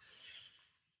eye.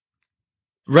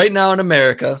 Right now in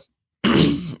America,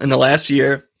 in the last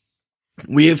year,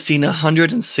 we have seen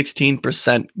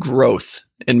 116% growth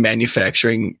in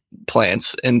manufacturing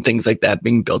plants and things like that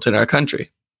being built in our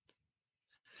country.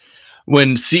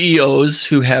 When CEOs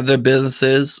who have their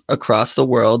businesses across the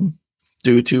world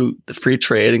due to the free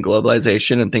trade and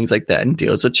globalization and things like that, and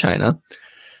deals with China,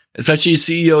 especially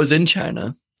CEOs in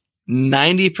China.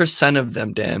 90% of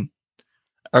them, Dan,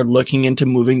 are looking into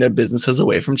moving their businesses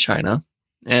away from China.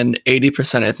 And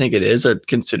 80%, I think it is, are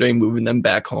considering moving them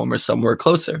back home or somewhere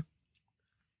closer.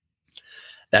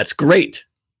 That's great.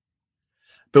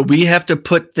 But we have to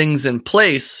put things in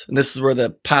place. And this is where the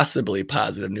possibly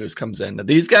positive news comes in. That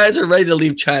these guys are ready to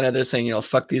leave China. They're saying,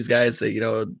 fuck these guys. They,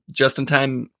 just in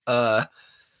time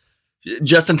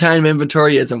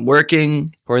inventory isn't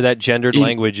working. Or that gendered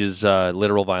language is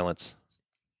literal violence.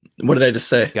 What did I just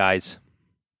say? Guys.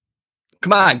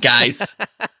 Come on, guys.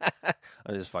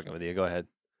 I'm just fucking with you. Go ahead.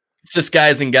 It's just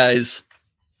guys and guys.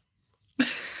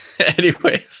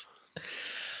 Anyways.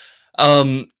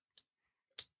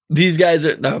 These guys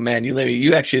are, oh man,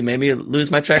 you actually made me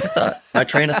lose my train of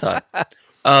thought.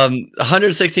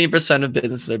 116% of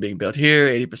businesses are being built here.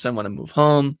 80% want to move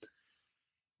home.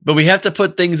 But we have to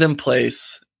put things in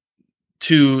place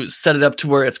to set it up to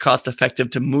where it's cost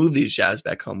effective to move these jobs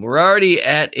back home. We're already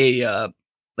at have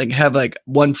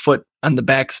 1 foot on the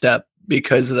back step we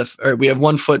have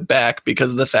 1 foot back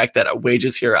because of the fact that our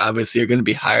wages here obviously are going to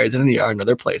be higher than they are in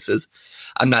other places.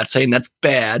 I'm not saying that's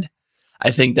bad. I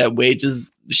think that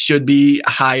wages should be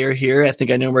higher here. I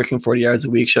think I know working 40 hours a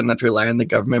week shouldn't have to rely on the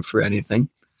government for anything.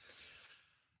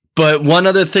 But one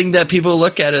other thing that people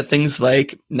look at are things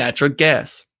like natural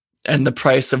gas and the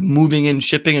price of moving and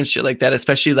shipping and shit like that.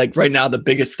 Especially right now, the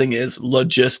biggest thing is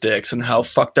logistics and how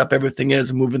fucked up everything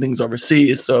is moving things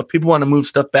overseas. So if people want to move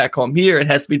stuff back home here, it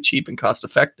has to be cheap and cost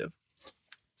effective.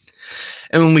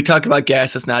 And when we talk about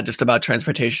gas, it's not just about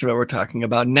transportation, but we're talking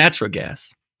about natural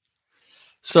gas.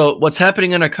 So what's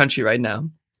happening in our country right now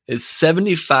is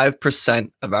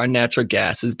 75% of our natural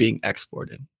gas is being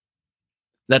exported.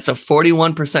 That's a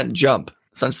 41% jump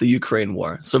since the Ukraine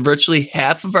war. So virtually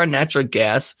half of our natural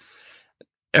gas,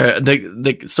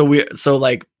 the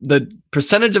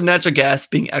percentage of natural gas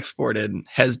being exported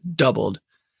has doubled,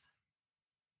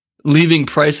 leaving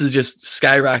prices just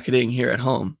skyrocketing here at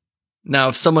home. Now,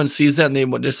 if someone sees that and they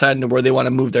decide where they want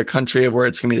to move their country, or where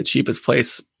it's going to be the cheapest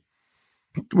place,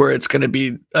 where it's going to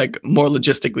be more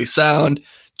logistically sound,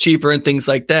 cheaper and things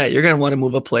like that, you're going to want to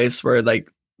move a place where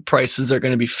prices are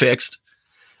going to be fixed.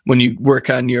 When you work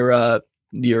on your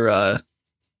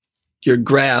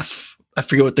graph, I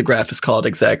forget what the graph is called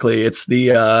exactly. It's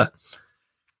the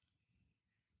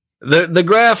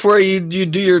graph where you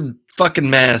do your fucking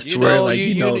math to where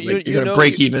you're going to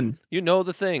break even. You know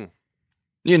the thing.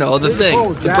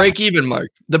 The break even mark.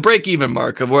 The break even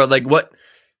mark of where what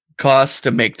costs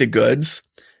to make the goods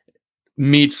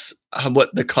meets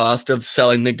what the cost of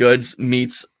selling the goods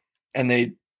meets, and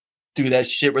they do that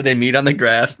shit where they meet on the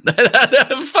graph.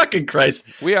 Fucking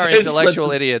Christ. We are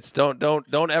intellectual idiots. Don't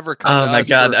ever come. Oh my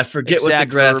God. I forget what the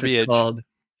graph is called,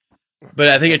 but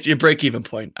I think it's your break even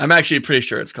point. I'm actually pretty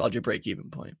sure it's called your break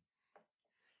even point.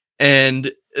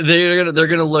 And they're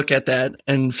going to look at that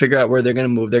and figure out where they're going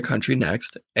to move their country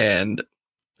next. And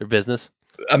their business.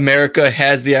 America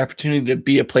has the opportunity to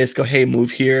be a place, go, hey, move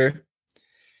here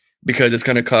because it's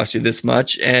going to cost you this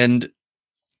much. And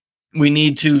we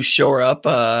need to shore up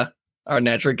our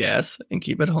natural gas and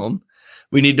keep it home.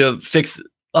 We need to fix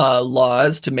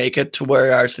laws to make it to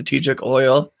where our strategic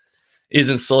oil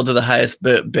isn't sold to the highest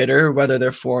bidder, whether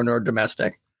they're foreign or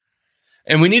domestic.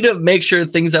 And we need to make sure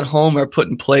things at home are put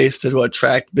in place to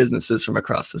attract businesses from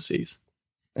across the seas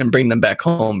and bring them back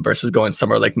home versus going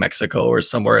somewhere like Mexico or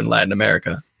somewhere in Latin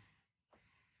America.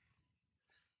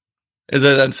 Is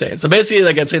what I'm saying. So basically,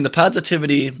 I'm saying, the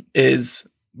positivity is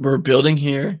we're building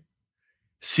here.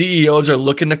 CEOs are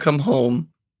looking to come home,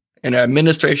 and our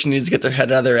administration needs to get their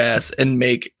head out of their ass and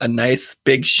make a nice,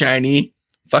 big, shiny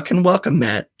fucking welcome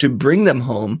mat to bring them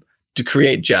home to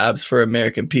create jobs for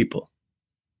American people.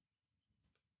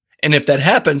 And if that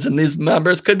happens, then these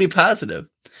numbers could be positive.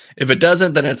 If it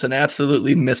doesn't, then it's an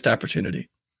absolutely missed opportunity.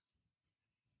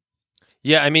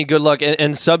 Yeah, I mean, good luck.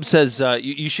 And Sub says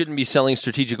you shouldn't be selling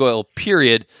strategic oil,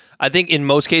 period. I think in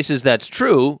most cases that's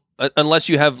true, unless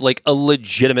you have a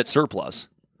legitimate surplus.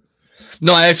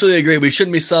 No, I absolutely agree. We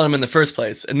shouldn't be selling them in the first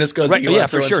place. And this goes, right, yeah,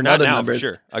 for sure. Not now, numbers. For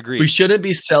sure. Agreed. We shouldn't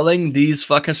be selling these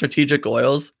fucking strategic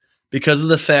oils because of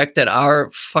the fact that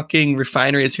our fucking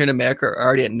refineries here in America are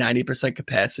already at 90%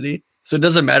 capacity. So it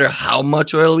doesn't matter how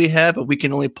much oil we have, but we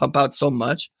can only pump out so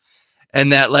much.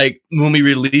 And that when we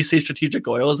release these strategic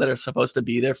oils that are supposed to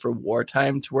be there for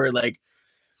wartime, to where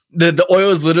the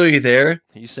oil is literally there.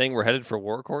 Are you saying we're headed for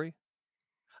war, Corey?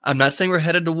 I'm not saying we're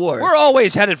headed to war. We're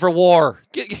always headed for war.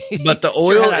 But the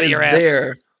oil is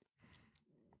there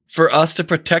for us to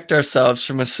protect ourselves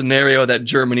from a scenario that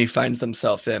Germany finds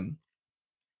themselves in.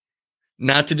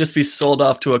 not to just be sold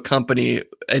off to a company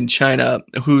in China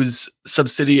whose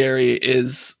subsidiary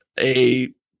is a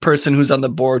person who's on the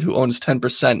board who owns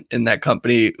 10% in that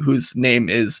company, whose name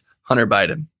is Hunter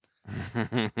Biden.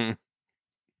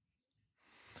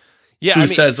 Yeah, who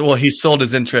says, well, he sold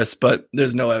his interest, but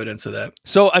there's no evidence of that.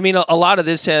 So, I mean, a lot of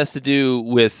this has to do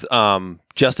with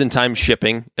just-in-time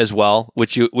shipping as well,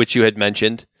 which you had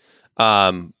mentioned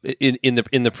in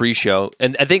the pre-show,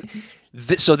 and I think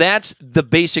so. That's the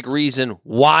basic reason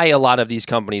why a lot of these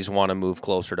companies want to move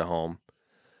closer to home.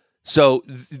 So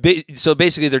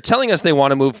basically, they're telling us they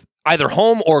want to move either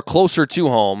home or closer to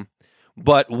home,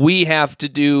 but we have to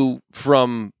do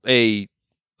from a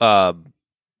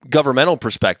governmental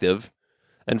perspective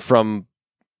and from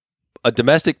a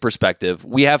domestic perspective,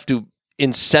 we have to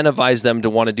incentivize them to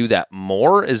want to do that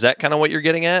more. Is that kind of what you're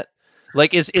getting at?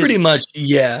 Like, is pretty much,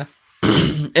 yeah.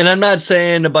 And I'm not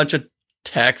saying a bunch of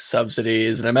tax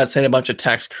subsidies, and I'm not saying a bunch of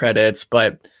tax credits,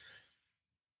 but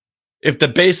if the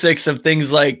basics of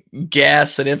things like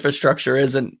gas and infrastructure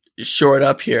isn't shored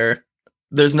up here,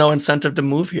 there's no incentive to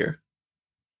move here.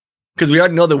 Because we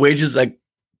already know the wages,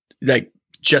 like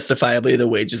justifiably, the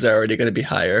wages are already going to be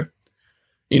higher.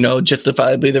 You know,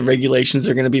 justifiably, the regulations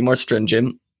are going to be more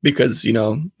stringent because, you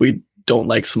know, we don't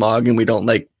like smog and we don't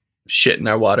like shit in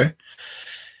our water.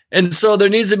 And so there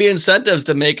needs to be incentives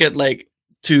to make it like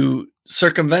to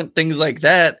circumvent things like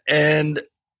that. And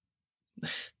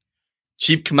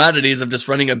cheap commodities of just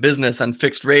running a business on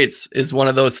fixed rates is one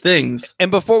of those things.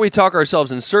 And before we talk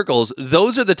ourselves in circles,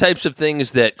 those are the types of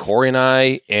things that Corey and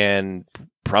I and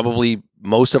probably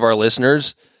most of our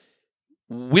listeners,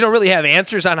 we don't really have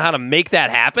answers on how to make that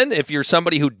happen. If you're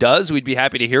somebody who does, we'd be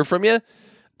happy to hear from you.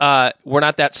 We're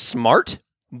not that smart,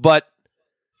 but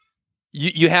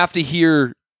you have to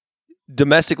hear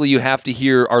domestically, you have to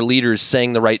hear our leaders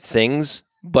saying the right things,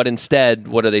 but instead,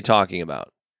 what are they talking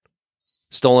about?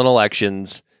 Stolen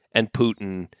elections and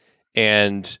Putin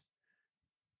and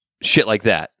shit like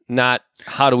that. Not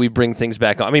how do we bring things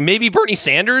back on. I mean, maybe Bernie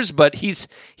Sanders, but he's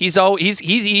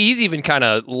even kind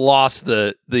of lost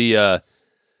the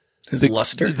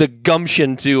luster, the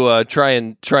gumption to try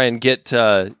and get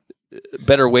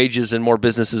better wages and more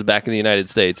businesses back in the United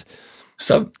States.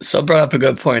 So brought up a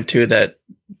good point too, that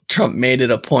Trump made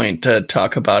it a point to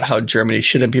talk about how Germany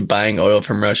shouldn't be buying oil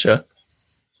from Russia.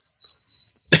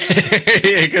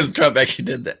 Because Trump actually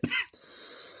did that.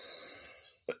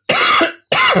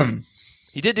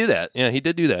 He did do that. Yeah, he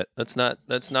did do that. That's not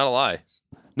a lie.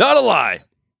 Not a lie.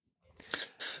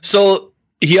 So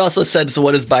he also said, so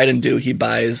what does Biden do? He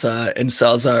buys and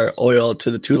sells our oil to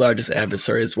the two largest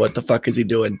adversaries. What the fuck is he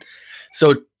doing?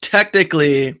 So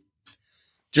technically,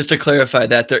 just to clarify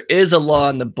that, there is a law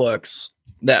in the books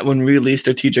that when we release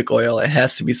strategic oil, it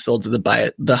has to be sold to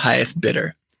the highest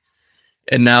bidder.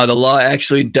 And now the law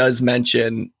actually does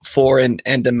mention foreign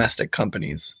and domestic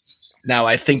companies. Now,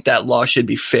 I think that law should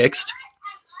be fixed.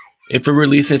 If we're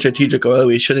releasing strategic oil,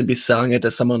 we shouldn't be selling it to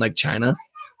someone like China.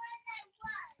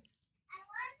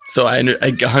 So I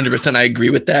 100% I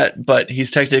agree with that, but he's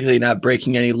technically not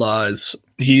breaking any laws.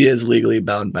 He is legally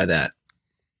bound by that.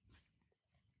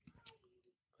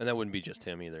 And that wouldn't be just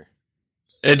him either.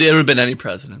 It would have been any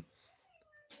president.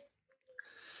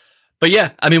 But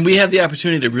yeah, I mean, we have the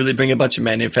opportunity to really bring a bunch of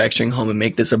manufacturing home and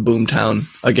make this a boom town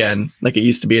again, like it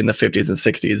used to be in the 50s and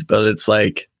 60s. But it's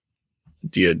like,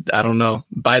 dude, I don't know.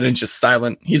 Biden's just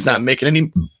silent. He's not making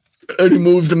any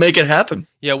moves to make it happen.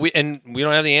 Yeah, we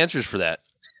don't have the answers for that.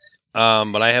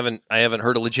 But I haven't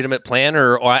heard a legitimate plan,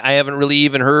 or I haven't really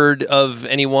even heard of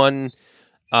anyone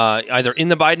either in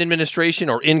the Biden administration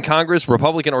or in Congress,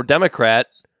 Republican or Democrat,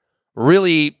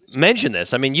 really mention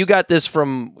this. I mean, you got this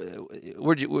from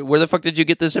where the fuck did you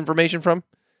get this information from?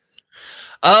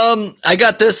 I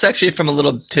got this actually from a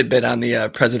little tidbit on the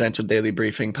Presidential Daily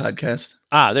Briefing podcast.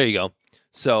 Ah, there you go.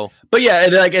 So, but yeah,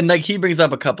 and he brings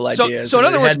up a couple ideas. So in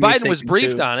other words, Biden was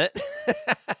briefed on it.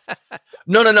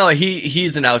 No.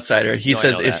 He's an outsider. He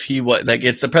says if he was like,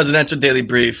 it's the Presidential Daily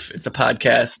Brief. It's a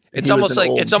podcast. It's almost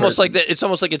like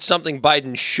it's something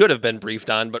Biden should have been briefed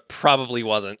on, but probably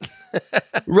wasn't.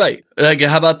 Right. Like,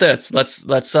 how about this? Let's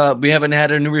we haven't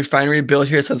had a new refinery built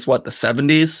here since what, the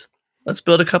 70s? Let's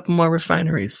build a couple more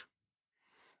refineries.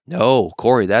 No,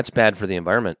 Corey, that's bad for the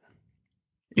environment.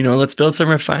 You know, let's build some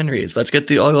refineries. Let's get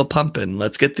the oil pumping.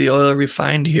 Let's get the oil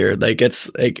refined here. Like,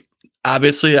 it's like,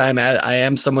 obviously I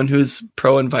am someone who's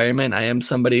pro environment. I am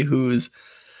somebody who's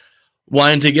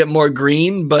wanting to get more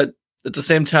green, but at the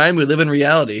same time, we live in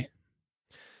reality.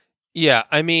 Yeah,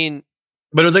 I mean,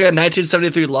 but it was like a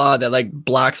 1973 law that like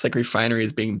blocks like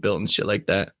refineries being built and shit like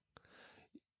that.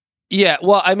 Yeah,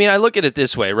 well, I mean, I look at it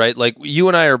this way, right? Like you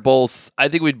and I are both. I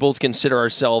think we'd both consider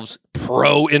ourselves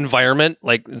pro-environment.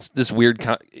 Like it's this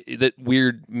that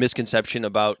weird misconception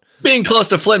about being close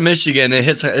to Flint, Michigan. It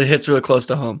hits really close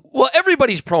to home. Well,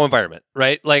 everybody's pro-environment,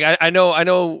 right? Like I know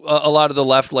a lot of the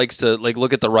left likes to like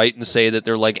look at the right and say that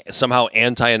they're like somehow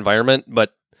anti-environment,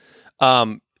 but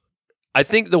I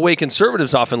think the way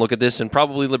conservatives often look at this, and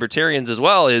probably libertarians as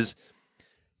well, is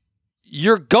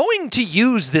you're going to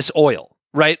use this oil.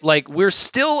 Right? Like we're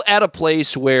still at a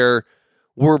place where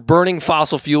we're burning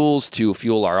fossil fuels to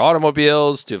fuel our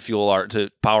automobiles, to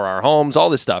power our homes, all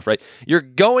this stuff, right? You're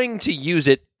going to use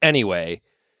it anyway.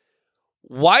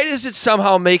 Why does it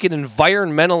somehow make it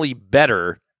environmentally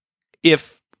better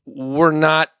if we're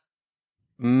not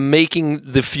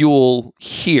making the fuel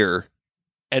here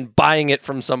and buying it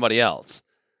from somebody else?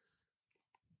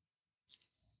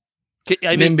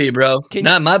 NIMBY, bro.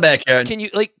 Not in my backyard. Can you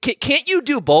can't you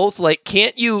do both? Like,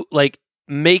 can't you like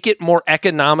make it more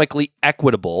economically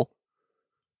equitable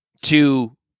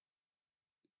to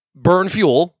burn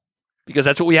fuel? Because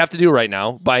that's what we have to do right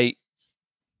now by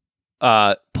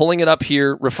pulling it up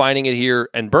here, refining it here,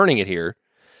 and burning it here.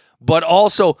 But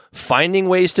also finding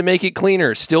ways to make it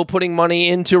cleaner, still putting money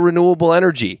into renewable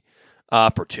energy,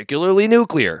 particularly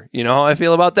nuclear. You know how I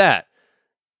feel about that.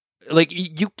 Like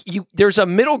you there's a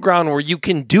middle ground where you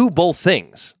can do both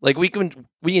things. Like we can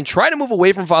try to move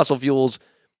away from fossil fuels,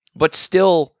 but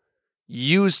still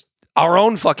use our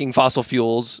own fucking fossil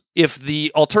fuels if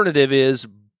the alternative is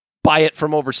buy it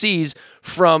from overseas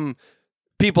from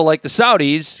people like the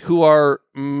Saudis who are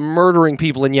murdering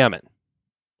people in Yemen.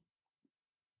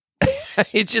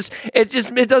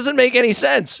 It doesn't make any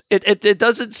sense. It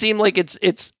doesn't seem like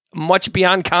it's much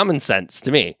beyond common sense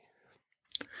to me.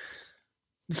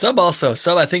 Sub,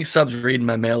 I think Sub's reading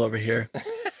my mail over here.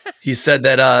 He said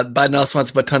that Biden also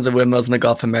wants to put tons of windmills in the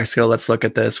Gulf of Mexico. Let's look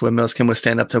at this. Windmills can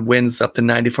withstand up to winds up to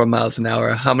 94 miles an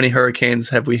hour. How many hurricanes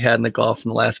have we had in the Gulf in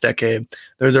the last decade?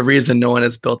 There's a reason no one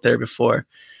has built there before.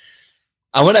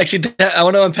 I want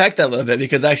to unpack that a little bit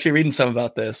because I'm actually reading some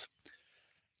about this.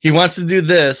 He wants to do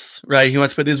this, right? He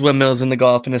wants to put these windmills in the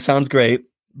Gulf, and it sounds great.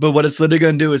 But what it's literally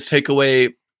going to do is take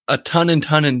away a ton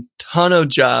of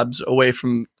jobs away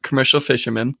from commercial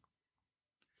fishermen.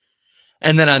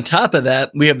 And then on top of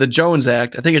that, we have the Jones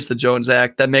Act. I think it's the Jones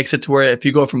Act that makes it to where if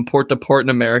you go from port to port in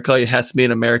America, it has to be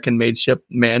an American-made ship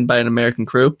manned by an American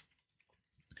crew.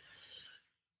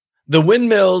 The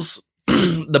windmills,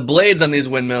 the blades on these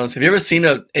windmills, have you ever seen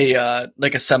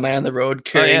a semi on the road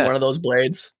carrying one of those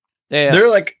blades? Yeah. They're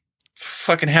like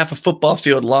fucking half a football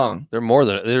field long.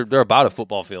 They're about a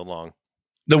football field long.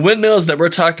 The windmills that we're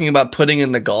talking about putting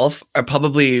in the Gulf are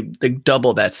probably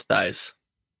double that size.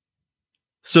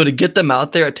 So to get them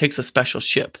out there, it takes a special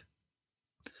ship.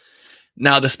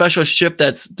 Now, the special ship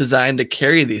that's designed to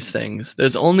carry these things,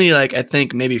 there's only I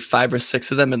think maybe 5 or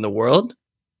 6 of them in the world.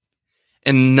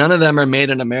 And none of them are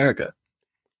made in America.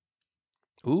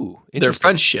 Ooh, they're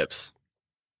French ships.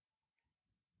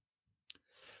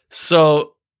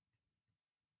 So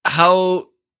how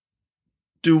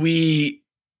do we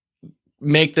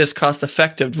make this cost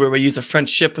effective where we use a French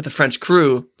ship with a French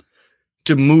crew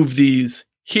to move these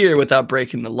here without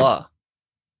breaking the law?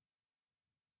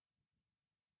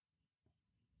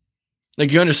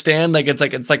 Like, you understand?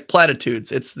 It's like platitudes.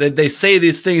 They say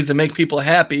these things to make people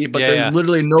happy, but there's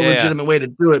literally no legitimate way to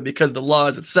do it because the law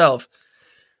itself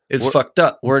is fucked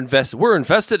up. We're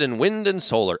invested in wind and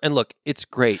solar, and look, it's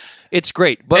great. It's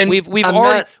great, but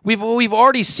we've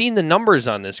already seen the numbers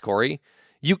on this, Corey.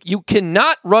 You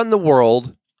cannot run the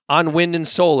world on wind and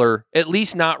solar, at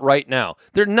least not right now.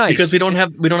 They're nice because we don't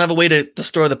have a way to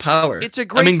store the power. It's a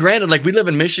great. I mean, granted, we live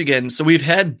in Michigan, so we've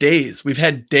had days,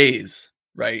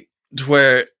 right,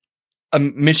 where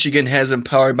Michigan has been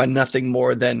powered by nothing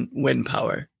more than wind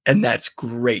power, and that's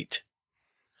great.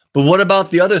 But what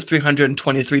about the other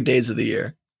 323 days of the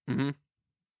year? Mm-hmm.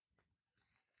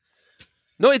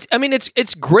 No,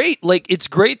 it's great. Like, it's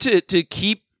great to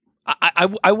keep.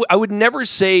 I would never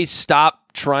say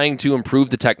stop trying to improve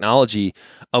the technology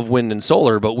of wind and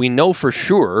solar, but we know for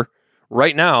sure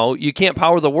right now you can't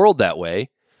power the world that way,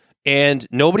 and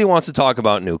nobody wants to talk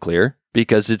about nuclear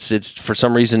because it's for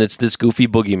some reason it's this goofy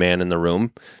boogeyman in the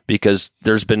room because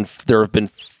there have been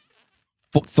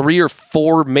 3 or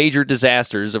 4 major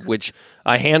disasters of which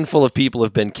a handful of people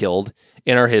have been killed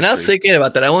in our history. And I was thinking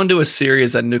about that. I want to do a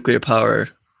series on nuclear power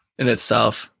in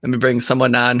itself. Let me bring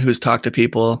someone on who's talked to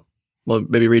people. Well,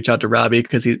 maybe reach out to Robbie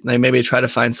because maybe try to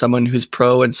find someone who's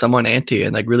pro and someone anti,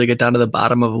 and really get down to the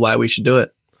bottom of why we should do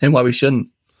it and why we shouldn't.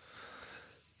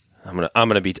 I'm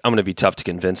gonna be tough to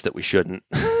convince that we shouldn't.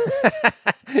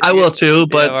 I will too,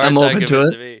 but I'm open to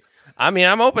it. I mean,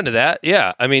 I'm open to that.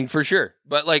 Yeah, I mean, for sure.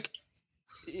 But like,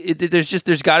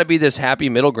 there's got to be this happy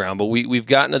middle ground. But we've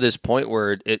gotten to this point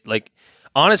where it like,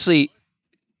 honestly,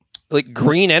 like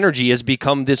green energy has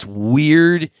become this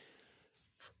weird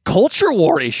culture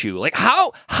war issue. Like,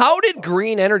 how did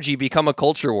green energy become a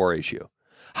culture war issue?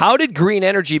 How did green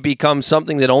energy become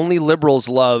something that only liberals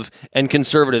love and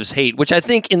conservatives hate? Which I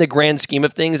think in the grand scheme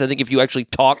of things, I think if you actually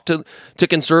talk to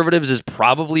conservatives is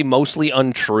probably mostly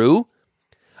untrue.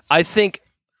 I think,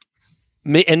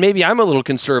 and maybe I'm a little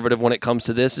conservative when it comes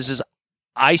to this, is just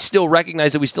I still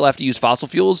recognize that we still have to use fossil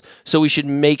fuels, so we should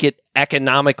make it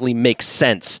economically make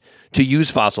sense to use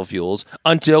fossil fuels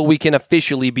until we can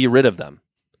officially be rid of them.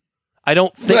 I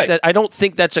don't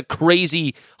think that's a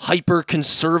crazy hyper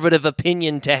conservative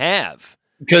opinion to have.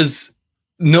 Because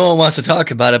no one wants to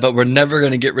talk about it, but we're never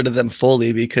going to get rid of them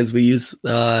fully because we use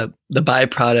the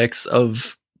byproducts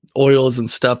of oils and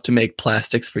stuff to make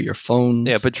plastics for your phones.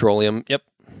 Yeah, petroleum. Yep.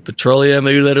 Petroleum.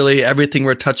 Literally everything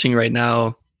we're touching right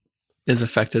now is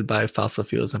affected by fossil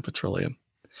fuels and petroleum.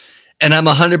 And I'm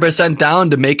 100% down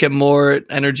to make it more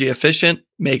energy efficient,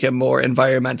 make it more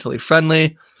environmentally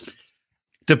friendly,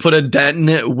 to put a dent in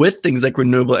it with things like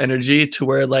renewable energy, to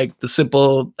where like the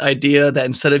simple idea that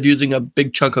instead of using a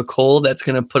big chunk of coal that's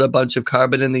going to put a bunch of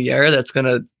carbon in the air, that's going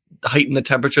to heighten the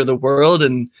temperature of the world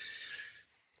and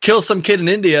kill some kid in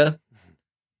India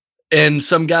and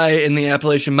some guy in the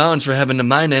Appalachian Mountains for having to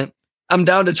mine it. I'm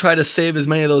down to try to save as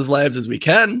many of those lives as we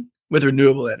can with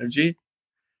renewable energy,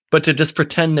 but to just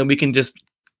pretend that we can just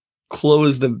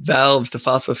close the valves to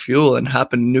fossil fuel and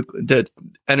hop in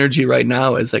energy right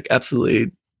now is like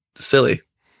absolutely silly.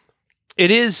 It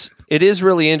is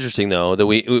really interesting though that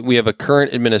we have a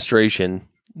current administration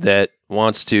that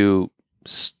wants to,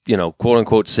 quote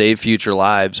unquote, save future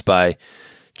lives by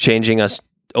changing us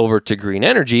over to green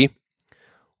energy,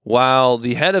 while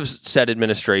the head of said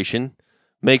administration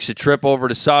makes a trip over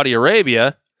to Saudi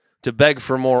Arabia to beg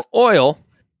for more oil,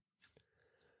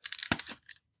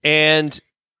 and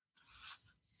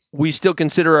we still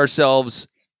consider ourselves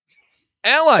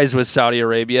allies with Saudi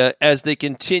Arabia as they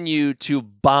continue to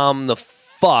bomb the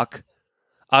fuck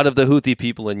out of the Houthi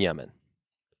people in Yemen.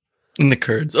 And the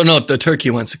Kurds. Oh, no, the Turkey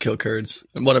wants to kill Kurds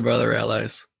and one of our other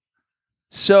allies.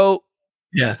 So,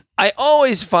 yeah, I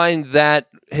always find that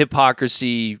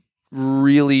hypocrisy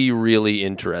really, really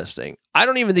interesting. I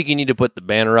don't even think you need to put the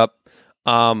banner up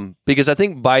because I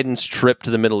think Biden's trip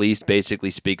to the Middle East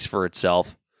basically speaks for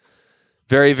itself.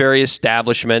 Very, very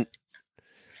establishment.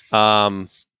 Kind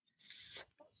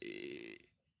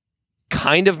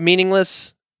of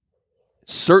meaningless,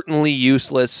 certainly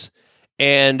useless,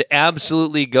 and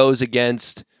absolutely goes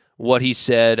against what he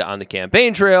said on the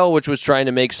campaign trail, which was trying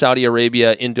to make Saudi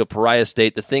Arabia into a pariah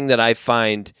state. The thing that I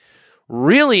find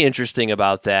really interesting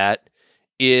about that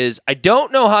is I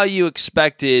don't know how you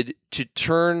expected to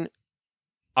turn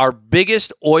our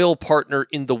biggest oil partner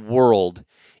in the world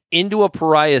into a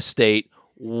pariah state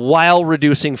while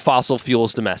reducing fossil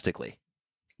fuels domestically.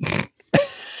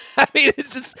 I mean,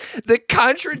 it's just the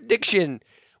contradiction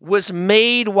was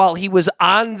made while he was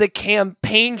on the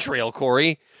campaign trail,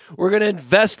 Corey. We're going to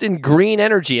invest in green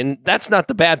energy, and that's not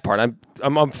the bad part.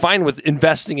 I'm fine with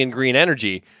investing in green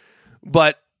energy,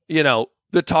 but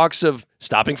the talks of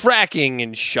stopping fracking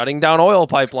and shutting down oil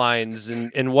pipelines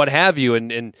and what have you,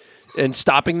 and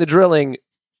stopping the drilling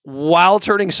while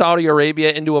turning Saudi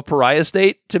Arabia into a pariah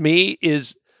state, to me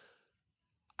is,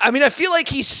 I mean, I feel like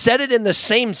he said it in the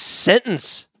same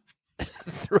sentence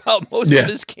throughout most of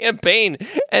his campaign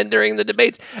and during the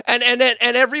debates, and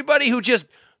everybody who just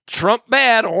Trump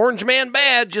bad, Orange Man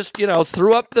bad, just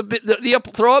threw up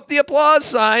the applause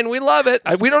sign. We love it.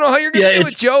 We don't know how you're going to do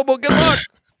it, Joe, but good luck.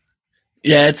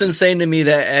 Yeah, it's insane to me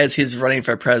that as he's running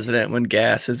for president, when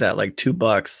gas is at like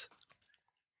 $2,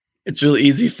 it's really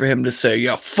easy for him to say,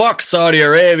 "Yeah, fuck Saudi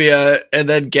Arabia," and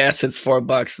then gas hits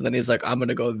 $4, and then he's like, "I'm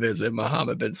gonna go visit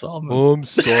Mohammed bin Salman." I'm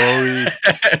sorry.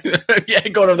 Yeah,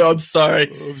 go to there. I'm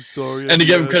sorry. I'm sorry. And to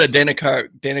give him credit, Dana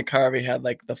Carvey had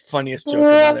like the funniest joke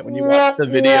about it when you watch the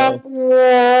video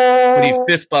when he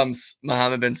fist bumps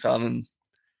Mohammed bin Salman.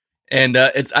 And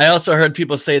I also heard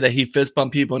people say that he fist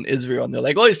bumped people in Israel, and they're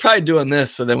like, "Oh, he's probably doing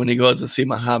this so that when he goes to see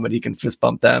Muhammad, he can fist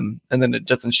bump them," and then it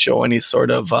doesn't show any sort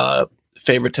of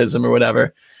favoritism or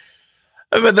whatever.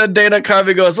 But then Dana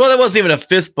Carvey goes, "Well, that wasn't even a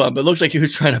fist bump. It looks like he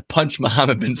was trying to punch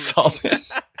Mohammed bin Salman,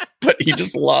 but he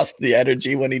just lost the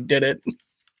energy when he did it."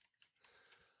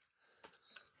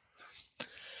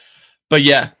 But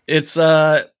yeah, it's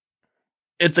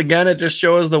again, it just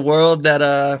shows the world that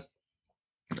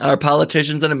our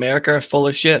politicians in America are full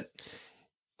of shit.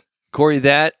 Corey,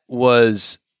 that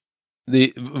was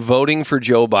the voting for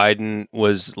Joe Biden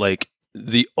was like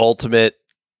the ultimate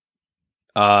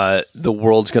the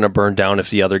world's going to burn down if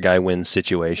the other guy wins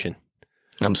situation.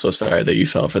 I'm so sorry that you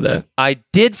fell for that. I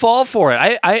did fall for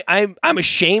it. I'm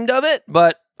ashamed of it,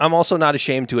 but I'm also not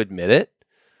ashamed to admit it.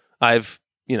 I've,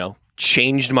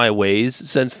 changed my ways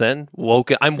since then.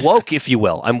 I'm woke, if you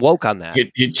will. I'm woke on that.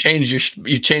 You changed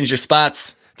your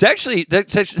spots. That's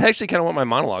actually kind of what my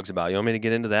monologue's about. You want me to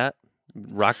get into that?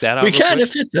 Rock that out? We can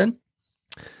if it's in.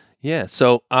 Yeah.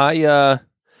 So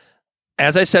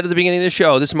as I said at the beginning of the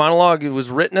show, this monologue, it was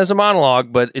written as a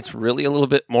monologue, but it's really a little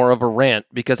bit more of a rant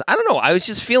because I don't know. I was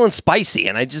just feeling spicy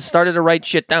and I just started to write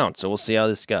shit down. So we'll see how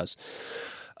this goes.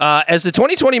 As the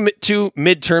 2022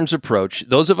 midterms approach,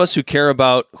 those of us who care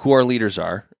about who our leaders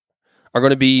are going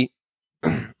to be.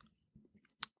 Let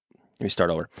me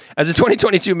start over. As the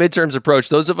 2022 midterms approach,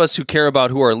 those of us who care about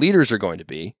who our leaders are going to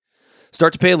be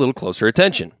start to pay a little closer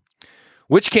attention.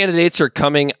 Which candidates are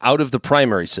coming out of the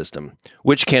primary system?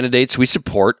 Which candidates we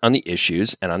support on the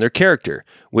issues and on their character?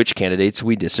 Which candidates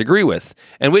we disagree with?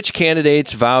 And which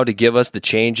candidates vow to give us the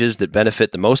changes that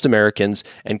benefit the most Americans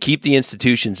and keep the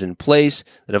institutions in place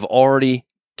that have already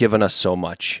given us so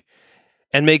much?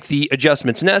 And make the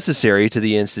adjustments necessary to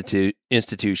the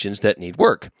institutions that need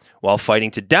work, while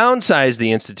fighting to downsize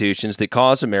the institutions that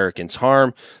cause Americans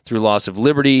harm through loss of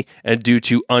liberty and due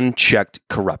to unchecked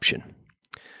corruption.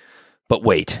 But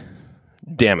wait,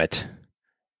 damn it.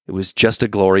 It was just a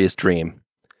glorious dream.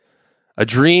 A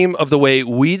dream of the way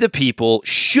we the people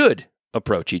should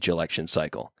approach each election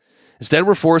cycle. Instead,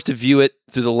 we're forced to view it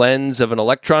through the lens of an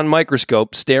electron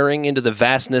microscope staring into the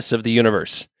vastness of the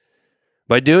universe.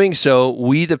 By doing so,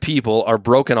 we the people are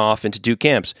broken off into two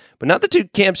camps, but not the two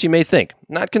camps you may think,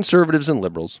 not conservatives and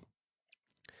liberals.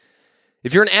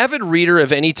 If you're an avid reader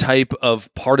of any type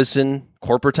of partisan,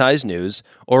 corporatized news,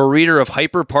 or a reader of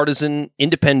hyper-partisan,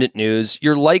 independent news,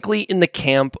 you're likely in the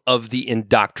camp of the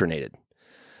indoctrinated.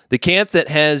 The camp that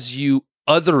has you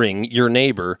othering your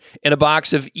neighbor in a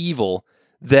box of evil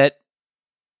that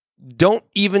don't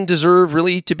even deserve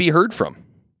really to be heard from.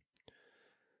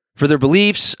 For their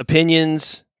beliefs,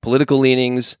 opinions, political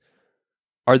leanings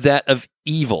are that of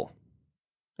evil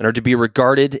and are to be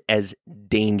regarded as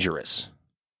dangerous.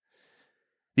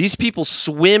 These people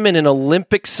swim in an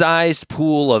Olympic-sized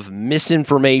pool of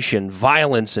misinformation,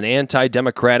 violence, and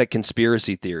anti-democratic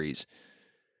conspiracy theories.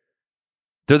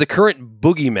 They're the current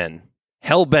boogeymen,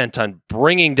 hell-bent on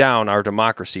bringing down our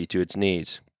democracy to its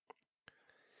knees.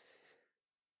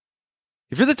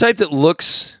 If you're the type that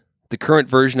looks at the current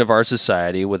version of our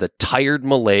society with a tired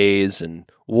malaise and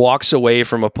walks away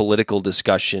from a political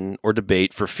discussion or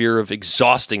debate for fear of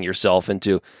exhausting yourself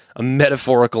into a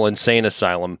metaphorical insane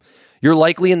asylum, you're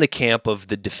likely in the camp of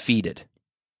the defeated.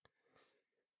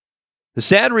 The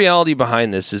sad reality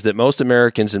behind this is that most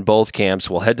Americans in both camps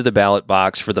will head to the ballot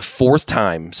box for the fourth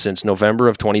time since November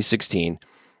of 2016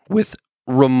 with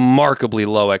remarkably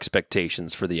low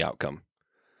expectations for the outcome.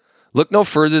 Look no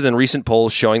further than recent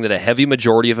polls showing that a heavy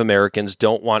majority of Americans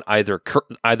don't want either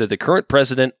the current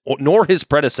president nor his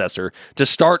predecessor to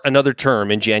start another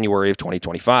term in January of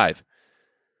 2025.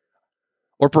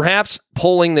 Or perhaps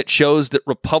polling that shows that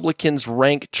Republicans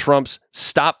rank Trump's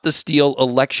Stop the Steal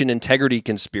election integrity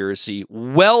conspiracy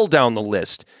well down the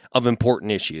list of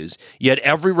important issues, yet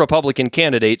every Republican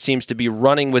candidate seems to be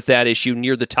running with that issue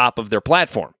near the top of their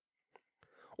platform.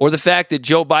 Or the fact that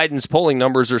Joe Biden's polling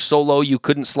numbers are so low you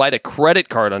couldn't slide a credit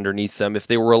card underneath them if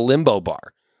they were a limbo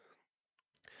bar.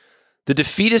 The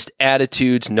defeatist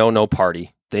attitudes know no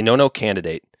party. They know no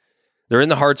candidate. They're in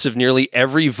the hearts of nearly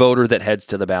every voter that heads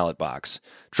to the ballot box.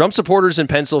 Trump supporters in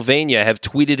Pennsylvania have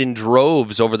tweeted in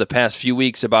droves over the past few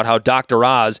weeks about how Dr.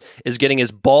 Oz is getting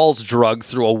his balls drugged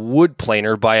through a wood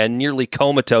planer by a nearly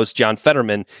comatose John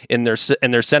Fetterman in their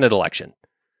Senate election.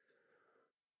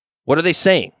 What are they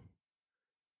saying?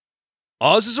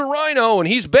 Oz is a rhino and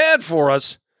he's bad for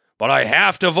us, but I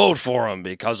have to vote for him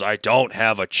because I don't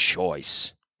have a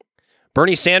choice.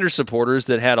 Bernie Sanders supporters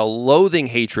that had a loathing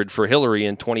hatred for Hillary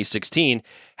in 2016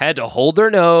 had to hold their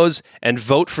nose and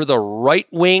vote for the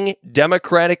right-wing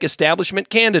Democratic establishment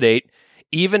candidate,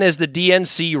 even as the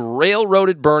DNC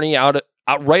railroaded Bernie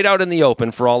right out in the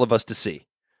open for all of us to see.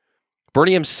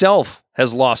 Bernie himself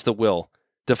has lost the will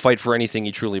to fight for anything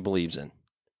he truly believes in.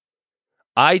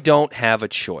 I don't have a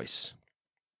choice.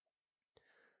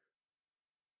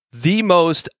 The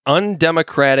most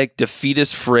undemocratic,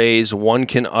 defeatist phrase one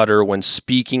can utter when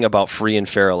speaking about free and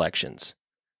fair elections.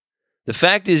 The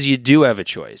fact is, you do have a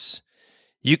choice.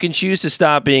 You can choose to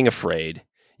stop being afraid.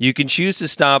 You can choose to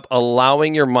stop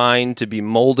allowing your mind to be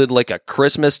molded like a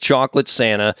Christmas chocolate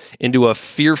Santa into a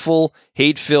fearful,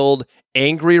 hate-filled,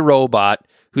 angry robot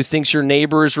who thinks your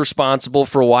neighbor is responsible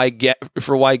for why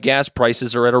gas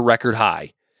prices are at a record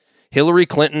high. Hillary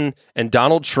Clinton and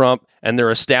Donald Trump and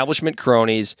their establishment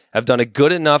cronies have done a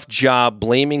good enough job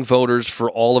blaming voters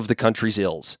for all of the country's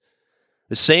ills.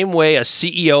 The same way a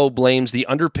CEO blames the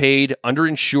underpaid,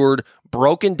 underinsured,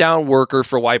 broken down worker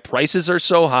for why prices are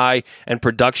so high and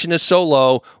production is so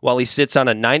low while he sits on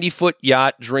a 90-foot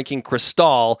yacht drinking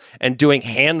Cristal and doing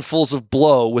handfuls of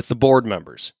blow with the board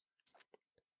members.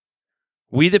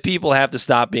 We the people have to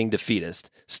stop being defeatist.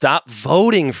 Stop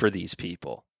voting for these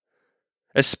people,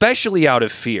 especially out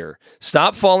of fear.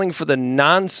 Stop falling for the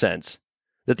nonsense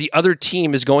that the other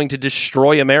team is going to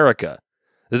destroy America,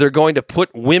 that they're going to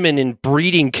put women in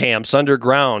breeding camps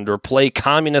underground or play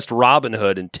communist Robin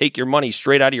Hood and take your money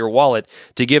straight out of your wallet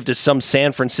to give to some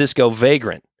San Francisco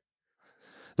vagrant.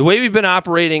 The way we've been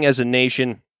operating as a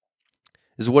nation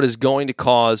is what is going to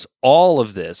cause all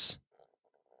of this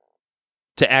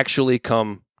to actually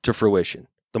come to fruition.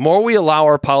 The more we allow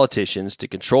our politicians to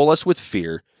control us with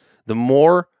fear, the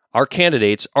more our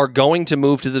candidates are going to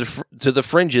move to the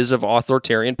fringes of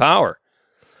authoritarian power.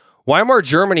 Weimar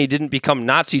Germany didn't become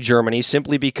Nazi Germany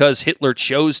simply because Hitler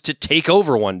chose to take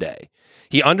over one day.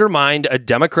 He undermined a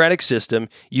democratic system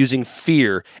using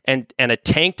fear and a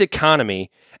tanked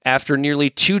economy after nearly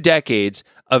 2 decades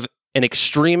of an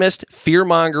extremist,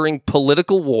 fear-mongering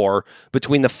political war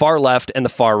between the far left and the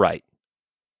far right,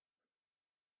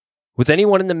 with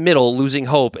anyone in the middle losing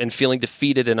hope and feeling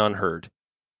defeated and unheard.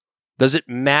 Does it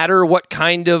matter what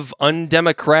kind of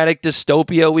undemocratic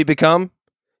dystopia we become?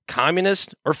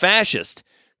 Communist or fascist?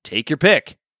 Take your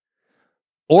pick.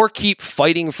 Or keep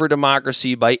fighting for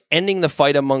democracy by ending the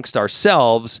fight amongst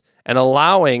ourselves and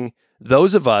allowing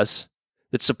those of us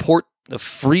that support the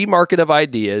free market of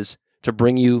ideas to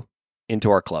bring you into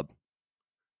our club.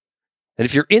 And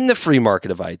if you're in the free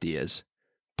market of ideas,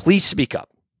 please speak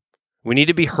up. We need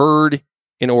to be heard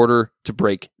in order to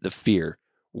break the fear.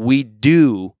 We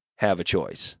do have a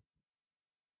choice.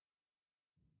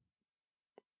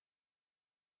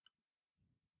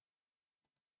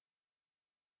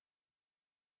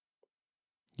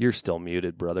 You're still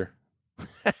muted, brother.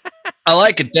 I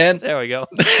like it, Dan. There we go.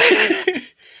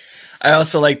 I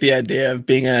also like the idea of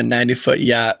being on a 90-foot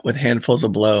yacht with handfuls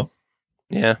of blow.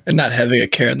 Yeah. And not having a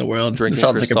care in the world. Drinking it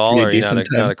sounds Cristal, like a or pretty are you decent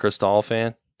time. not a Cristal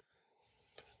fan?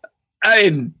 I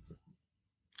mean,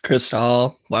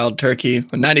 Cristal, Wild Turkey, a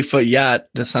 90-foot yacht.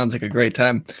 That sounds like a great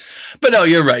time. But no,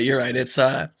 you're right. You're right. It's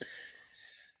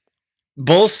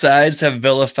both sides have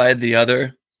vilified the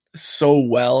other so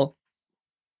well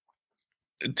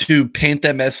to paint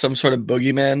them as some sort of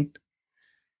boogeyman,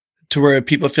 to where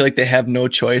people feel like they have no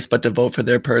choice but to vote for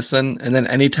their person. And then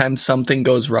anytime something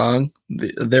goes wrong,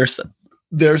 their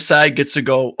side gets to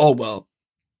go, oh, well,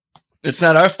 it's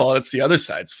not our fault. It's the other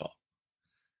side's fault.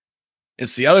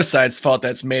 It's the other side's fault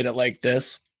that's made it like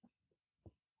this.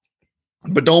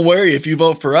 But don't worry, if you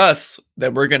vote for us,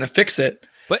 then we're going to fix it.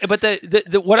 But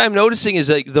the what I'm noticing is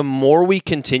like the more we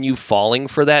continue falling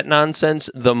for that nonsense,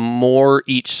 the more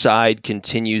each side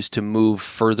continues to move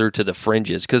further to the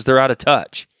fringes because they're out of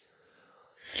touch.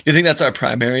 You think that's our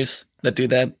primaries that do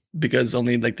that? Because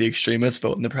only like the extremists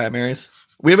vote in the primaries?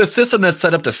 We have a system that's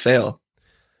set up to fail.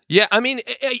 Yeah, I mean,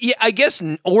 I guess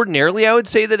ordinarily I would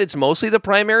say that it's mostly the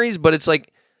primaries, but it's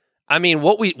like, I mean,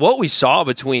 what we saw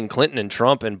between Clinton and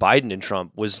Trump and Biden and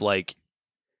Trump was like,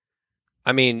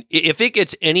 I mean, if it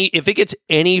gets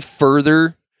any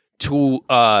further to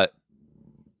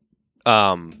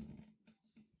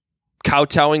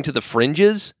kowtowing to the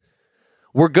fringes,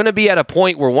 we're going to be at a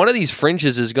point where one of these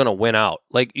fringes is going to win out.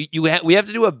 Like we have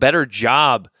to do a better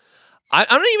job. I'm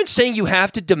not even saying you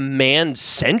have to demand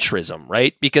centrism,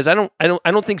 right? Because I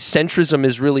don't think centrism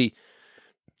is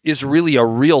really a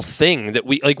real thing that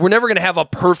we're never going to have a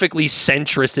perfectly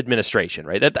centrist administration,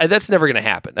 right? That's never going to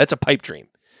happen. That's a pipe dream.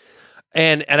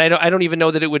 And I don't even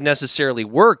know that it would necessarily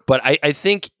work, but I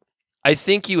think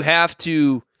you have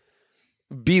to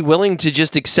be willing to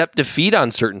just accept defeat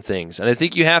on certain things. And I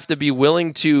think you have to be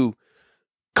willing to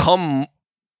come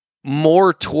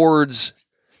more towards,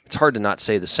 it's hard to not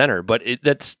say the center, but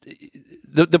that's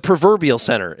the proverbial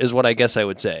center is what I guess I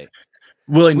would say.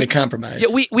 Willing to compromise.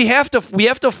 Yeah, we have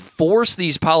to force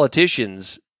these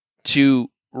politicians to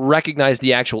recognize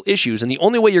the actual issues. And the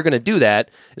only way you're going to do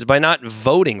that is by not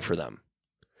voting for them.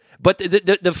 But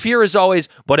the fear is always,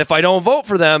 but if I don't vote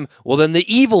for them, well, then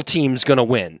the evil team's going to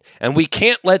win. And we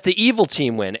can't let the evil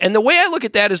team win. And the way I look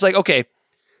at that is like, okay,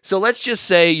 so let's just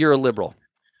say you're a liberal.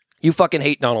 You fucking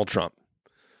hate Donald Trump.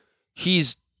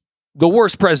 He's the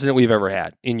worst president we've ever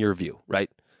had, in your view, right?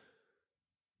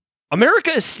 America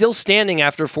is still standing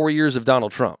after 4 years of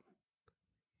Donald Trump.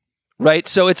 Right?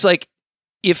 So it's like,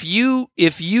 if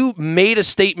you made a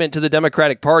statement to the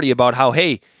Democratic Party about how,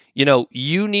 hey,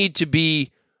 you need to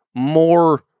be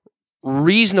more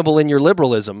reasonable in your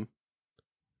liberalism,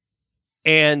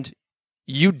 and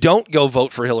you don't go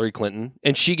vote for Hillary Clinton,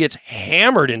 and she gets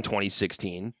hammered in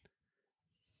 2016,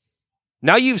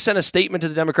 now you've sent a statement to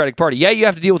the Democratic Party. Yeah, you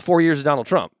have to deal with 4 years of Donald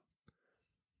Trump,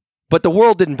 but the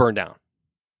world didn't burn down.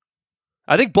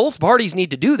 I think both parties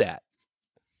need to do that.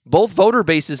 Both voter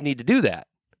bases need to do that.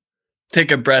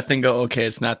 Take a breath and go, okay,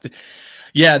 it's not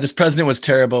this president was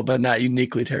terrible, but not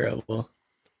uniquely terrible.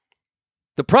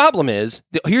 The problem is,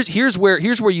 here's where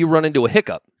you run into a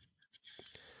hiccup.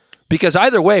 Because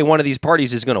either way, one of these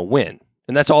parties is going to win,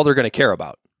 and that's all they're going to care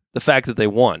about, the fact that they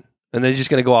won, and they're just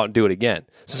going to go out and do it again.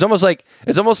 So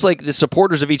it's almost like the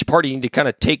supporters of each party need to kind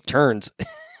of take turns.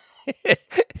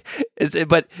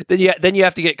 But then you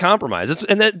have to get compromised,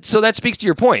 so that speaks to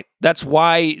your point. That's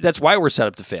why we're set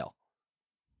up to fail.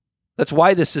 That's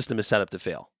why this system is set up to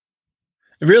fail.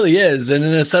 It really is. And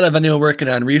instead of anyone working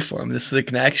on reform, this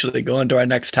can actually go into our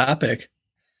next topic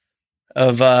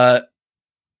of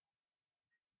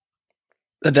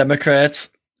the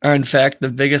Democrats are in fact the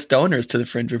biggest donors to the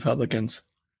fringe Republicans.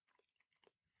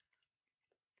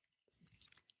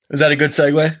 Was that a good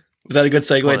segue? Dan? I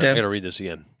got to read this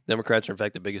again. Democrats are in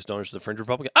fact the biggest donors to the fringe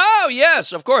Republicans. Oh,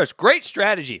 yes, of course. Great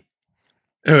strategy.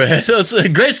 That's a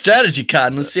great strategy,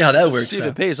 Cotton. Let's see how that works. See if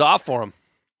it pays off for them.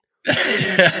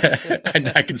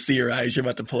 I can see your eyes. You're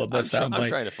about to pull up that sound bite. I'm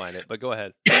trying to find it, but go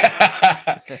ahead.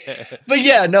 But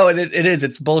yeah, no, it is.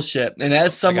 It's bullshit. And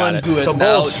as someone who has it's a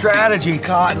bold strategy,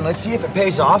 Cotton. Let's see if it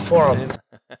pays off for them.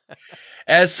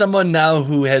 As someone now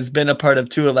who has been a part of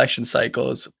 2 election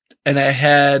cycles, and I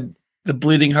had the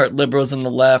bleeding heart liberals on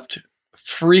the left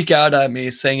freak out on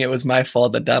me saying it was my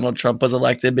fault that Donald Trump was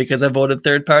elected because I voted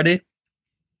third party.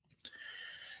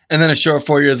 And then a short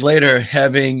 4 years later,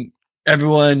 having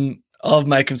all of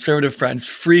my conservative friends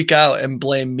freak out and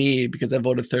blame me because I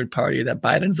voted third party that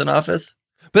Biden's in office.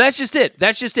 But that's just it.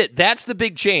 That's the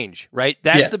big change, right?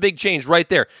 That's the big change right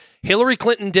there. Hillary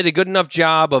Clinton did a good enough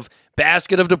job of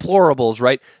basket of deplorables,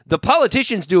 right? The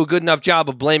politicians do a good enough job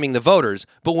of blaming the voters.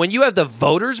 But when you have the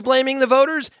voters blaming the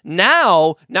voters,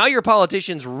 now your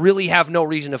politicians really have no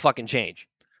reason to fucking change.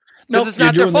 Because it's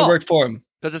not their fault. Work for them.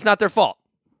 Because it's not their fault.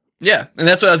 Yeah, and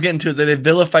that's what I was getting to, is that they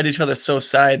vilified each other so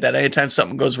sad that anytime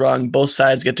something goes wrong, both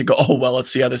sides get to go, oh, well,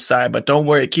 it's the other side. But don't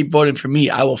worry, keep voting for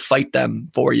me. I will fight them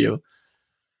for you.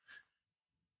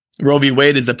 Roe v.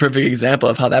 Wade is the perfect example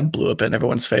of how that blew up in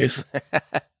everyone's face.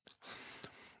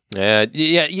 Yeah.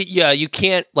 You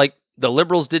can't, like, the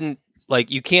liberals didn't,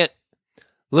 like,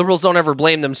 liberals don't ever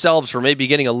blame themselves for maybe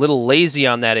getting a little lazy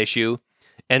on that issue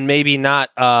and maybe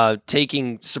not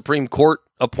taking Supreme Court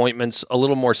appointments a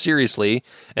little more seriously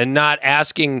and not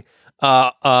asking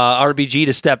RBG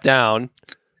to step down.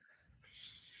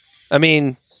 I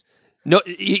mean, no,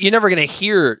 you're never going to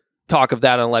hear talk of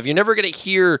that on the left. You're never going to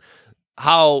hear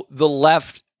how the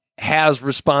left has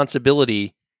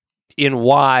responsibility in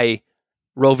why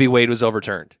Roe v. Wade was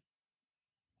overturned.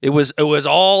 It was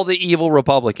all the evil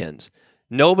Republicans.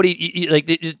 Nobody, like,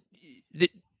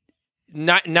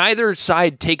 neither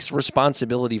side takes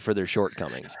responsibility for their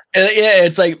shortcomings. Yeah,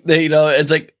 it's like,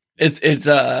 it's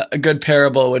a good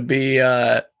parable would be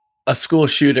a school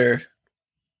shooter,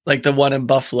 like the one in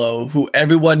Buffalo, who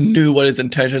everyone knew what his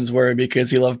intentions were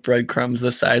because he left breadcrumbs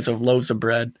the size of loaves of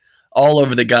bread all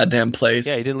over the goddamn place.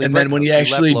 Yeah, he didn't leave. And then when he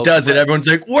actually does it, everyone's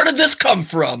like, "Where did this come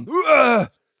from?" The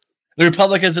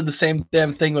Republicans did the same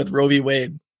damn thing with Roe v.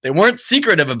 Wade. They weren't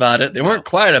secretive about it. They weren't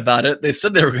quiet about it. They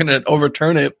said they were going to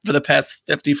overturn it for the past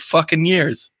 50 fucking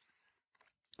years.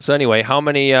 So anyway, how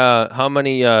many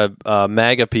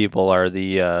MAGA people are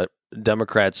the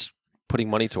Democrats putting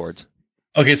money towards?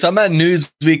 Okay, so I'm at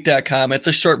Newsweek.com. It's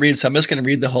a short read, so I'm just going to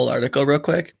read the whole article real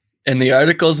quick. And the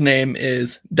article's name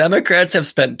is Democrats have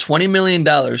spent $20 million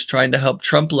trying to help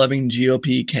Trump-loving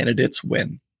GOP candidates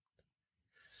win.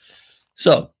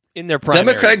 So, in their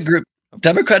primaries.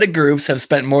 Democratic groups have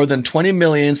spent more than $20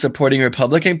 million supporting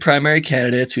Republican primary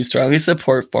candidates who strongly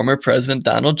support former President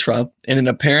Donald Trump in an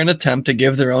apparent attempt to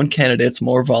give their own candidates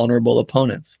more vulnerable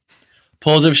opponents.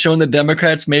 Polls have shown that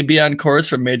Democrats may be on course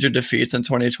for major defeats in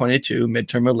 2022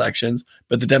 midterm elections,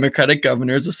 but the Democratic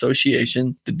Governors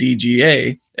Association, the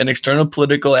DGA, and external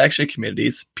political action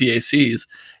committees, PACs,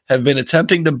 have been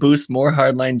attempting to boost more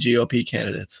hardline GOP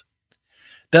candidates.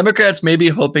 Democrats may be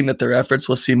hoping that their efforts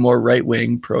will see more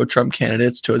right-wing, pro-Trump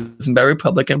candidates chosen by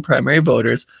Republican primary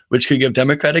voters, which could give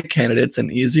Democratic candidates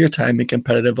an easier time in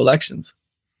competitive elections.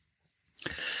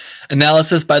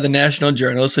 Analysis by the National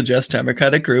Journal suggests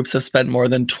Democratic groups have spent more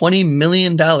than $20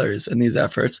 million in these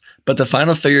efforts, but the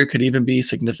final figure could even be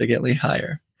significantly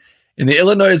higher. In the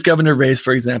Illinois governor race,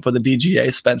 for example, the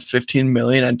DGA spent $15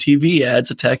 million on TV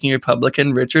ads attacking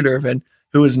Republican Richard Irvin,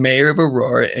 who was mayor of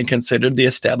Aurora and considered the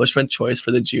establishment choice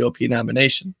for the GOP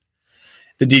nomination.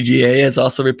 The DGA has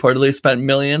also reportedly spent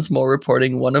millions more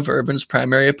reporting one of Irvin's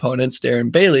primary opponents,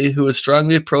 Darren Bailey, who was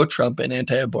strongly pro-Trump and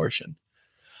anti-abortion.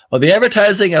 While the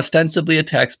advertising ostensibly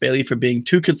attacks Bailey for being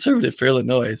too conservative for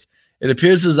Illinois, it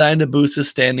appears designed to boost his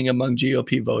standing among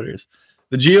GOP voters.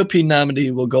 The GOP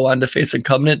nominee will go on to face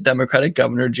incumbent Democratic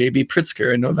Governor J.B.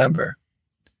 Pritzker in November.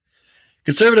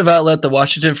 Conservative outlet The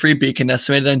Washington Free Beacon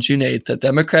estimated on June 8th that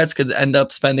Democrats could end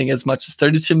up spending as much as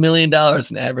 $32 million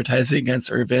in advertising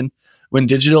against Irvin when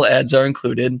digital ads are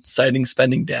included, citing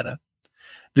spending data.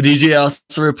 The DGA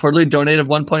also reportedly donated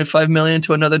 $1.5 million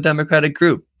to another Democratic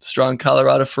group, Strong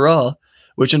Colorado for All,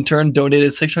 which in turn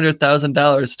donated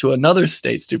 $600,000 to another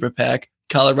state super PAC,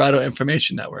 Colorado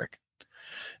Information Network.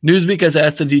 Newsweek has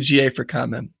asked the DGA for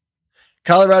comment.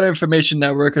 Colorado Information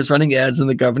Network is running ads in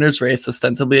the governor's race,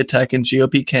 ostensibly attacking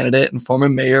GOP candidate and former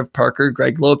mayor of Parker,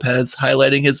 Greg Lopez,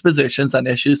 highlighting his positions on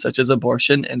issues such as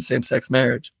abortion and same-sex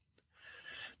marriage.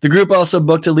 The group also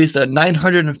booked at least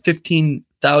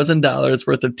 $915,000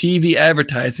 worth of TV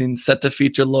advertising set to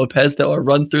feature Lopez that will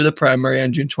run through the primary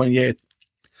on June 28th.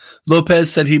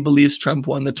 Lopez said he believes Trump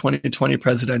won the 2020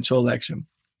 presidential election.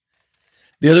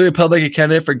 The other Republican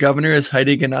candidate for governor is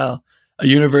Heidi Ganahl, a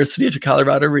University of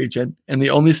Colorado region, and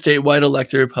the only statewide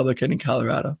elected Republican in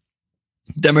Colorado.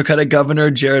 Democratic Governor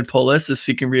Jared Polis is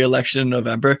seeking re-election in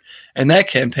November, and that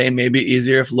campaign may be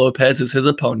easier if Lopez is his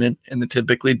opponent in the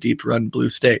typically deep-run blue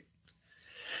state.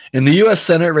 In the U.S.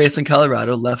 Senate race in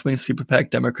Colorado, left-wing super PAC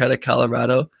Democratic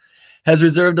Colorado has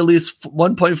reserved at least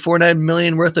 $1.49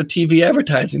 million worth of TV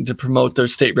advertising to promote their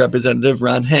state representative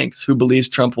Ron Hanks, who believes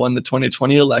Trump won the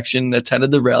 2020 election and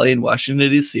attended the rally in Washington,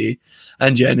 D.C.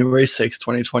 on January 6,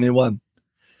 2021.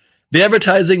 The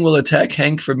advertising will attack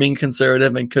Hank for being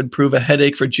conservative and could prove a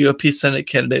headache for GOP Senate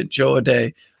candidate Joe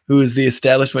O'Dea, who is the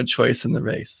establishment choice in the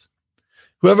race.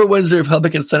 Whoever wins the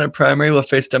Republican Senate primary will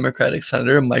face Democratic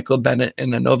Senator Michael Bennet in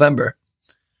November.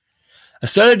 A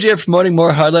strategy of promoting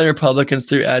more hardline Republicans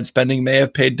through ad spending may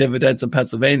have paid dividends in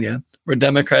Pennsylvania, where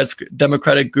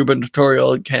Democratic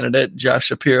gubernatorial candidate Josh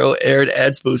Shapiro aired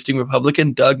ads boosting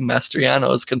Republican Doug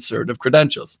Mastriano's conservative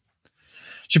credentials.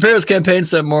 Shapiro's campaign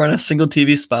spent more on a single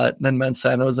TV spot than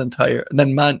Mastriano's entire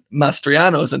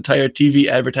TV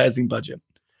advertising budget.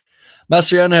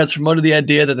 Mastriano has promoted the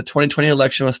idea that the 2020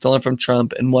 election was stolen from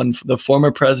Trump and won the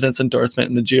former president's endorsement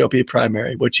in the GOP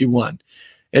primary, which he won.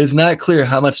 It is not clear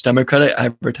how much Democratic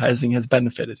advertising has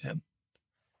benefited him.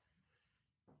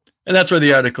 And that's where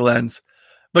the article ends.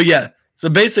 But yeah, so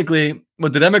basically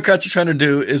what the Democrats are trying to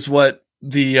do is what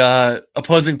the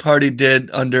opposing party did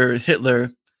under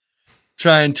Hitler,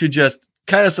 trying to just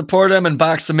kind of support them and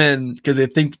box them in because they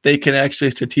think they can actually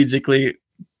strategically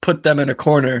put them in a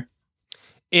corner,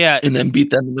 and then beat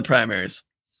them in the primaries.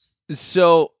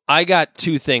 So I got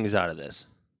two things out of this,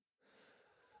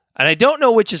 and I don't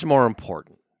know which is more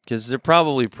important because they're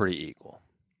probably pretty equal.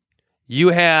 You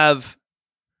have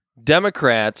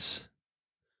Democrats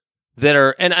that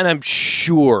are, and I'm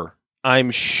sure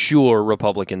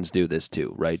Republicans do this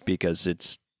too, right? Because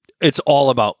it's all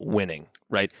about winning,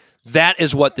 right? That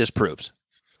is what this proves.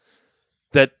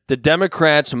 That the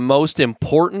Democrats' most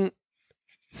important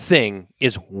thing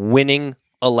is winning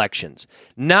elections.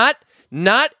 Not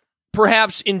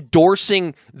perhaps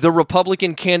endorsing the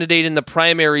Republican candidate in the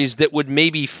primaries that would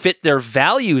maybe fit their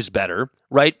values better,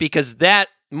 right? Because that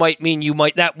would mean you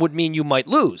might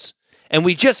lose. And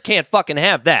we just can't fucking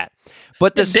have that.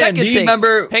 But the second thing,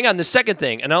 hang on, the second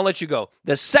thing, and I'll let you go.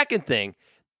 The second thing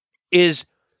is,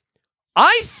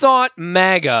 I thought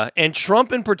MAGA and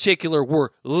Trump in particular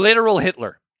were literal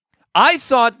Hitler. I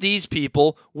thought these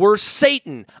people were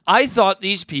Satan. I thought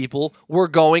these people were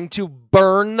going to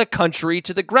burn the country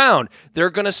to the ground. They're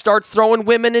going to start throwing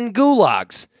women in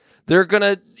gulags. They're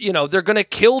going to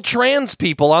kill trans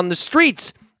people on the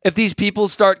streets if these people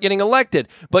start getting elected.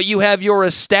 But you have your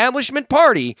establishment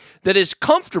party that is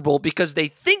comfortable because they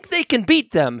think they can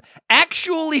beat them,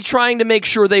 actually trying to make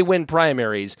sure they win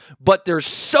primaries. But they're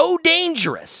so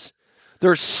dangerous.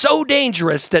 They're so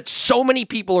dangerous that so many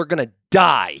people are going to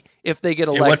die if they get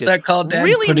elected. What's that called, Dan?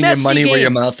 Really putting your money where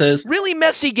your mouth is? Really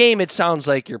messy game, it sounds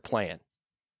like you're playing.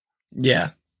 Yeah.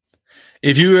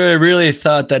 If you really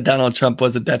thought that Donald Trump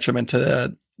was a detriment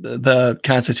to the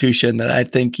Constitution, that I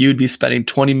think you'd be spending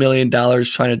 $20 million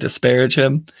trying to disparage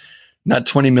him, not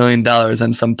 $20 million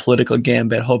on some political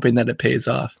gambit hoping that it pays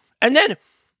off. And then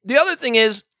the other thing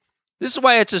is, This is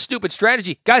why it's a stupid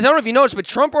strategy. Guys, I don't know if you noticed, but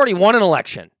Trump already won an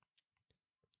election.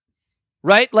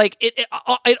 Right? Like, it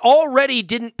already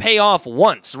didn't pay off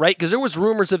once, right? Because there was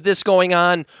rumors of this going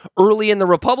on early in the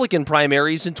Republican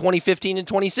primaries in 2015 and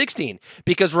 2016.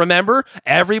 Because remember,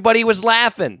 everybody was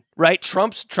laughing, right?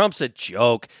 Trump's a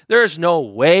joke. There's no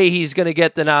way he's going to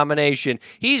get the nomination.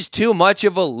 He's too much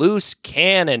of a loose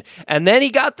cannon. And then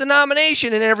he got the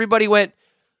nomination, and everybody went,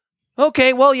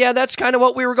 okay, well, yeah, that's kind of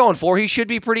what we were going for. He should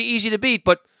be pretty easy to beat,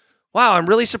 but wow, I'm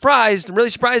really surprised. I'm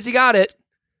really surprised he got it.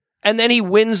 And then he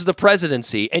wins the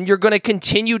presidency. And you're going to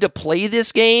continue to play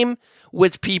this game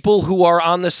with people who are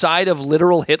on the side of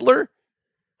literal Hitler?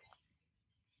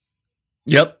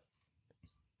 Yep.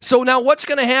 So now what's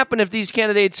going to happen if these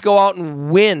candidates go out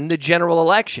and win the general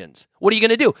elections? What are you going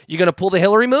to do? You're going to pull the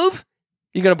Hillary move?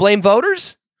 You're going to blame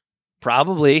voters?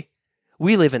 Probably.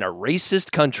 We live in a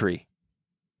racist country.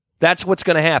 That's what's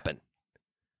going to happen.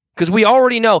 Because we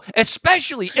already know,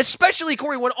 especially,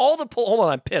 Corey, when all the polls, hold on,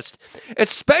 I'm pissed.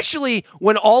 Especially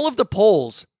when all of the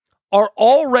polls are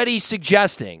already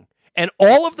suggesting, and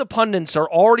all of the pundits are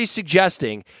already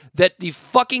suggesting that the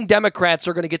fucking Democrats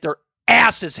are going to get their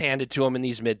asses handed to them in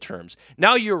these midterms.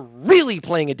 Now you're really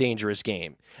playing a dangerous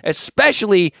game,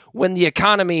 especially when the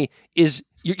economy is,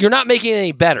 you're not making it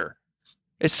any better.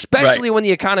 Especially when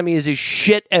the economy is as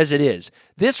shit as it is.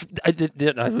 This,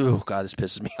 oh God, this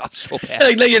pisses me off so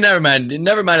bad. Like,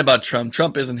 never mind about Trump.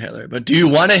 Trump isn't Hitler. But do you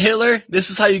want a Hitler?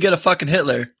 This is how you get a fucking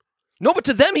Hitler. No, but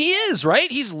to them he is, right?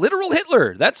 He's literal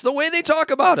Hitler. That's the way they talk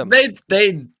about him.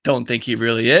 They don't think he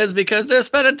really is because they're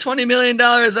spending $20 million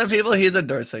on people he's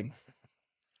endorsing.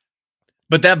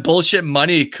 But that bullshit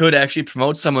money could actually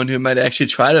promote someone who might actually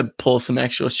try to pull some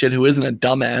actual shit who isn't a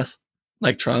dumbass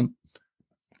like Trump.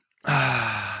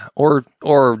 Or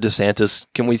DeSantis.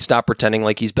 Can we stop pretending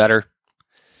like he's better?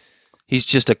 He's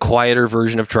just a quieter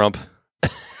version of Trump.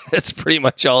 That's pretty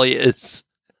much all he is,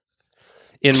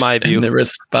 in my view. And the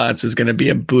response is going to be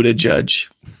a Buttigieg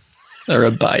or a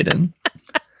Biden.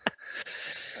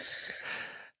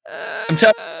 I'm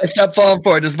telling you, stop falling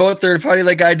for it. Just vote third party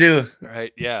like I do.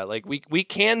 Right? Yeah. Like we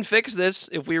can fix this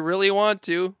if we really want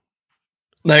to.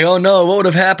 Like, oh no, what would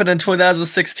have happened in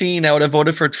 2016? I would have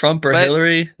voted for Trump or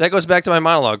Hillary. That goes back to my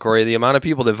monologue, Corey. The amount of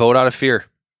people that vote out of fear.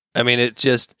 I mean, it's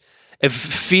just, if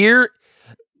fear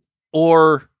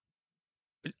or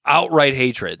outright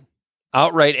hatred,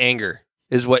 outright anger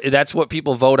that's what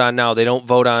people vote on now. They don't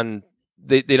vote on,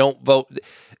 they don't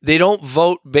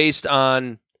vote based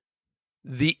on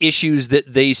the issues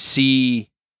that they see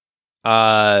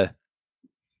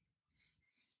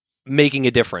making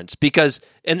a difference, because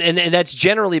and that's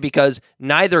generally because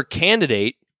neither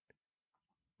candidate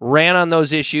ran on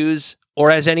those issues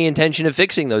or has any intention of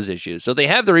fixing those issues. So they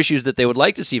have their issues that they would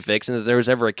like to see fixed, and if there was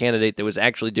ever a candidate that was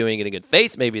actually doing it in good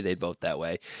faith, maybe they'd vote that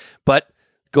way. But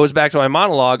goes back to my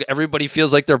monologue, everybody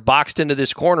feels like they're boxed into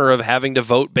this corner of having to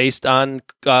vote based on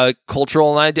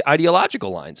cultural and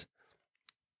ideological lines.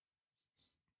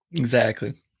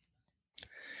 Exactly.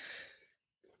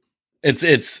 It's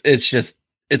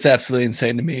absolutely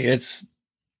insane to me. These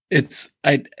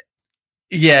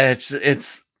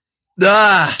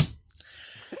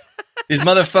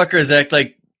motherfuckers act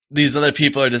like these other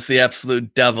people are just the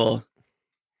absolute devil.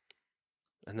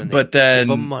 And then give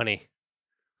them money.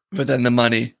 But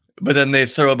then they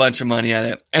throw a bunch of money at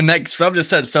it. And like some just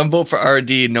said, some vote for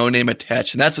RD, no name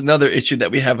attached. And that's another issue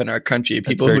that we have in our country.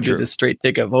 People who do this straight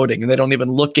ticket voting, and they don't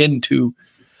even look into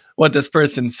what this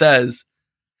person says,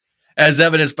 as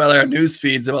evidenced by our news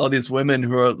feeds of all these women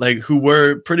who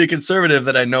were pretty conservative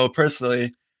that I know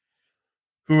personally,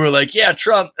 who were like, yeah,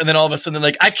 Trump. And then all of a sudden they're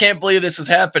like, I can't believe this is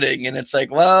happening. And it's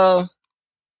like, well,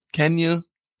 can you?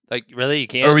 Like, really? You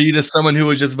can't? Or were you just someone who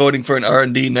was just voting for an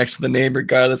R&D next to the name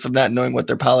regardless of not knowing what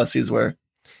their policies were?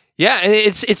 Yeah, and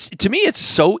it's to me, it's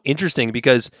so interesting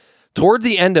because toward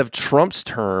the end of Trump's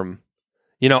term,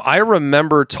 I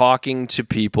remember talking to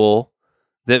people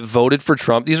that voted for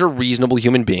Trump. These are reasonable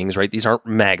human beings, right? These aren't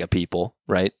MAGA people,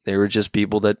 right? They were just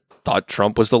people that thought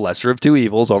Trump was the lesser of two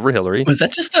evils over Hillary. Was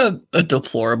that just a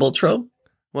deplorable trope?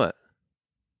 What?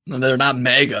 No, they're not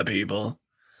MAGA people.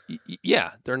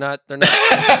 Yeah, they're not. Yeah,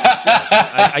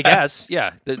 I guess.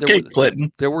 Yeah,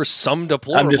 there were some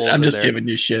deplorables. I'm just giving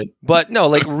you shit. But no,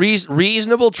 like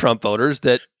reasonable Trump voters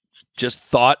that just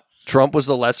thought Trump was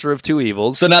the lesser of two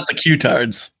evils. So not the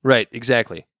Q-tards. Right,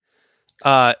 exactly.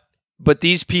 But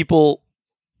these people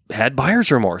had buyer's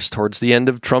remorse towards the end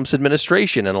of Trump's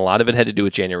administration, and a lot of it had to do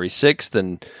with January 6th,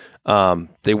 and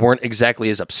they weren't exactly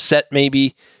as upset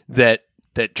maybe that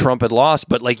Trump had lost,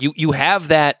 but like you have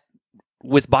that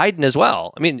with Biden as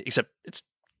well. I mean, except it's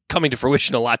coming to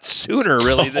fruition a lot sooner,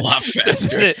 really. A lot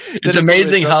faster. than It's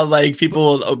amazing how like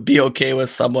people will be okay with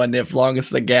someone as long as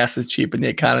the gas is cheap and the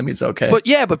economy is okay.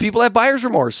 But people have buyer's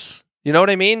remorse. You know what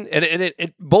I mean?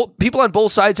 And both people on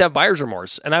both sides have buyer's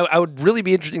remorse. And I would really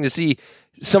be interesting to see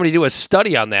somebody do a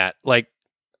study on that. Like,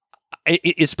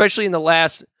 especially in the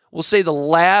last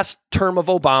term of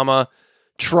Obama,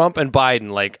 Trump and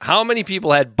Biden, like how many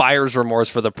people had buyer's remorse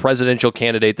for the presidential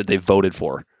candidate that they voted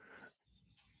for?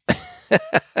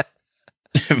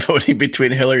 Voting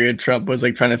between Hillary and Trump was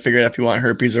like trying to figure out if you want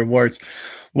herpes or warts.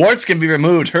 Warts can be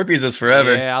removed. Herpes is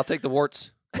forever. Yeah, I'll take the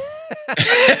warts.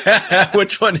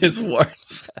 Which one is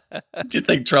warts? Do you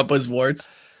think Trump was warts?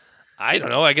 I don't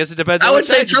know. I guess it depends. I would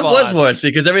say Trump was warts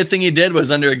because everything he did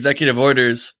was under executive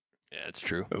orders. Yeah, it's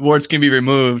true. Warts can be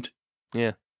removed.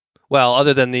 Yeah. Well,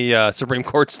 other than the Supreme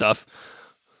Court stuff.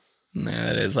 Nah,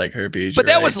 that is like herpes. But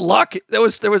that was luck. There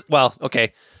was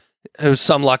okay. There was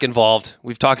some luck involved.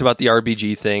 We've talked about the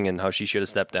RBG thing and how she should have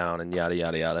stepped down and yada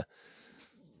yada yada.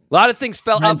 A lot of things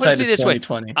fell. I'll put it to you this way.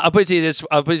 I'll put it to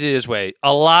you this way.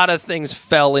 A lot of things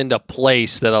fell into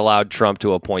place that allowed Trump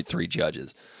to appoint 3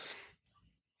 judges.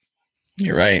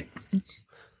 You're right.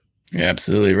 You're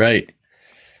absolutely right.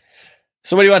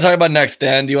 So what do you want to talk about next,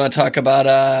 Dan? Do you want to talk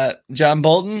about John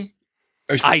Bolton?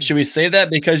 Or should we say that?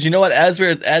 Because you know what? As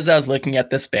I was looking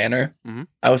at this banner,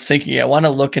 I was thinking I want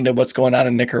to look into what's going on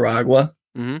in Nicaragua.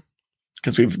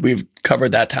 Because we've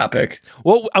covered that topic.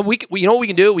 Well, you know what we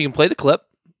can do? We can play the clip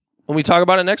when we talk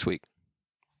about it next week.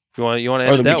 You want to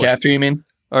or the week after? You mean?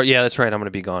 Or yeah, that's right. I'm going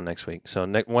to be gone next week, so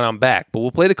when I'm back. But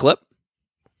we'll play the clip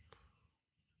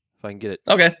if I can get it.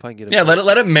 Okay. If I can get it. Yeah,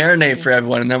 let it marinate for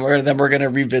everyone, and then we're going to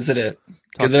revisit it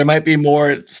because there might be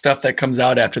more stuff that comes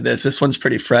out after this. This one's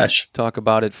pretty fresh. Talk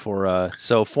about it for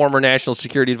former National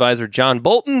Security Advisor John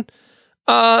Bolton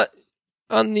on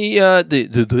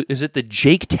the is it the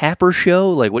Jake Tapper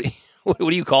show? Like what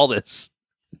do you call this?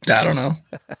 I don't know.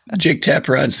 Jake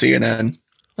Tapper on CNN.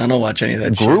 I don't watch any of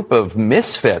that group of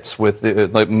misfits with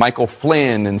like Michael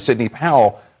Flynn and Sidney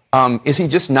Powell. Is he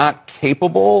just not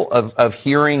capable of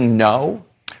hearing no?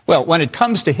 Well, when it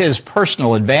comes to his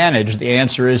personal advantage, the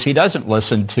answer is he doesn't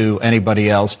listen to anybody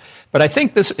else. But I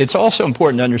think it's also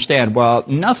important to understand, while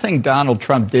nothing Donald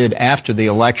Trump did after the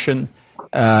election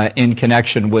in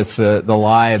connection with the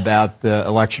lie about the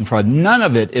election fraud, none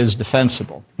of it is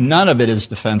defensible. None of it is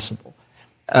defensible.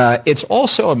 It's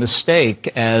also a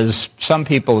mistake, as some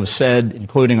people have said,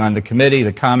 including on the committee,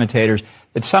 the commentators,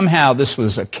 that somehow this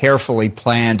was a carefully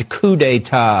planned coup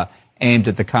d'etat aimed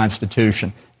at the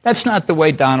Constitution. That's not the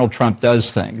way Donald Trump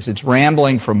does things. It's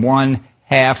rambling from one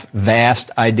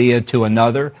half-vast idea to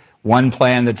another, one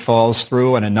plan that falls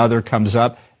through and another comes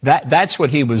up. That's what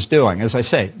he was doing. As I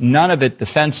say, none of it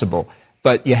defensible.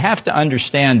 But you have to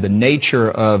understand the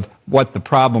nature of what the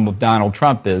problem of Donald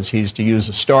Trump is. He's, to use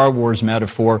a Star Wars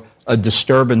metaphor, a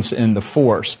disturbance in the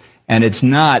force. And it's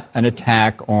not an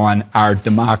attack on our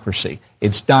democracy.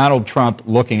 It's Donald Trump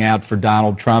looking out for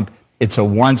Donald Trump. It's a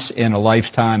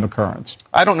once-in-a-lifetime occurrence.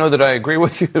 I don't know that I agree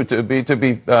with you. To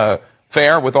be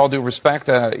fair, with all due respect,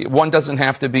 one doesn't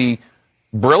have to be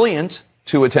brilliant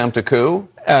to attempt a coup.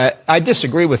 I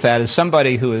disagree with that. As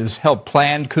somebody who has helped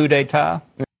plan coup d'etat.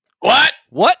 What?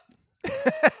 What?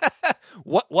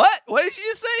 What did you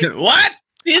just say? What?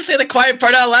 Did you say the quiet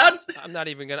part out loud? I'm not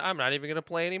even gonna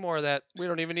play any more of that. We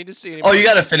don't even need to see anymore. Oh, you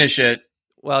got to finish it.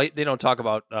 Well, they don't talk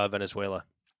about Venezuela.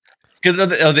 Because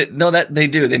that they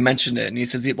do. They mentioned it, and he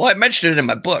says, "Well, I mentioned it in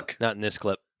my book." Not in this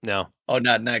clip. No. Oh,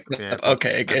 not in that clip. Yeah,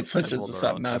 okay, it switches to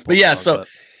something else. But yeah, so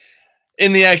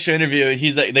in the actual interview,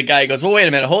 he's like, the guy goes, "Well, wait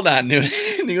a minute, hold on, dude."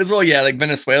 And he goes, "Well, yeah, like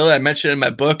Venezuela, I mentioned it in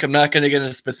my book. I'm not going to get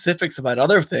into specifics about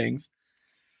other things."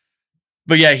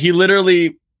 But yeah, he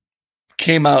literally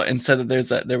came out and said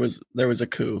that there was a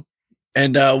coup.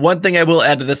 And one thing I will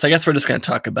add to this, I guess we're just going to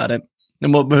talk about it,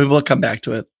 and we'll come back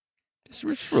to it.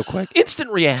 Just real quick.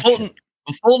 Instant reaction.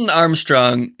 Fulton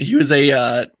Armstrong, he was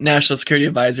a national security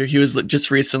advisor. He was just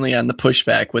recently on the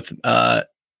pushback with Aaron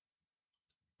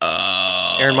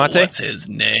Monte. What's his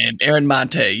name? Aaron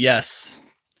Monte. Yes.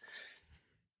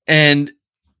 And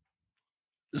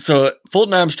so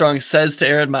Fulton Armstrong says to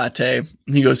Aaron Monte,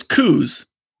 he goes, "Coups.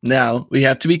 Now we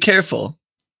have to be careful.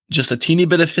 Just a teeny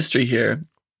bit of history here.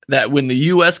 That when the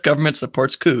U.S. government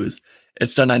supports coups,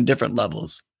 it's done on different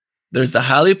levels. There's the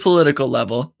highly political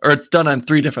level, or it's done on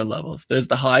 3 different levels. There's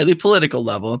the highly political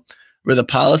level, where the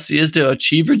policy is to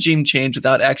achieve regime change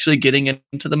without actually getting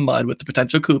into the mud with the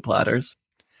potential coup plotters.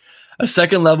 A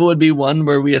second level would be one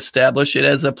where we establish it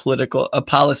as a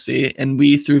policy, and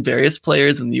we, through various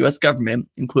players in the U.S. government,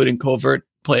 including covert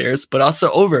players, but also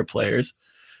overt players,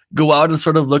 go out and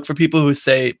sort of look for people who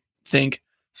think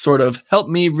sort of help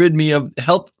me rid me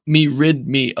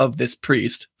of this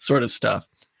priest sort of stuff.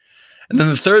 And then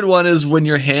the third one is when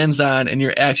you're hands-on and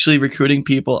you're actually recruiting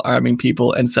people, arming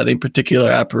people, and setting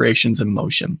particular operations in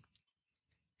motion.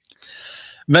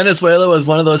 Venezuela was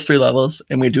one of those 3 levels,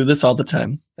 and we do this all the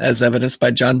time, as evidenced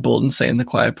by John Bolton saying the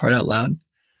quiet part out loud.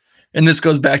 And this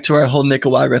goes back to our whole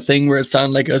Nicaragua thing, where it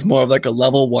sounded like it was more of like a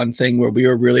level 1 thing where we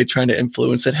were really trying to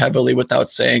influence it heavily without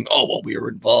saying, oh, well, we were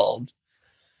involved.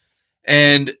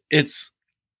 And it's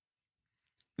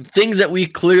things that we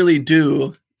clearly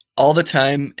do all the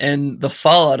time, and the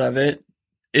fallout of it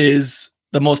is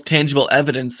the most tangible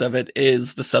evidence of it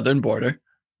is the southern border.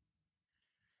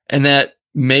 And that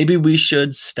maybe we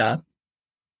should stop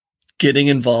getting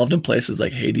involved in places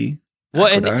like Haiti,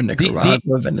 Ecuador,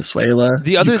 Nicaragua, Venezuela,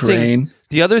 the other Ukraine.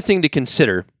 The other thing to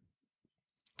consider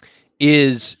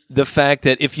is the fact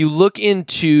that if you look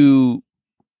into,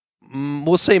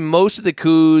 we'll say most of the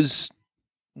coups,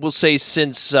 we'll say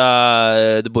since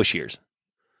the Bush years,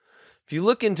 if you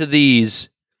look into these,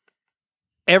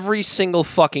 every single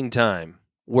fucking time,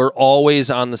 we're always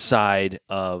on the side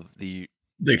of the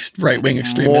right-wing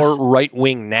extremists, more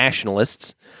right-wing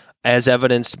nationalists, as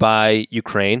evidenced by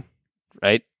Ukraine,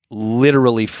 right?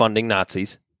 Literally funding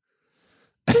Nazis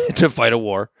to fight a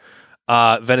war.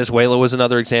 Venezuela was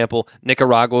another example.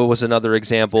 Nicaragua was another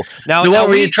example. Now, the one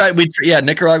where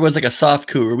Nicaragua was like a soft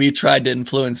coup where we tried to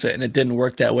influence it and it didn't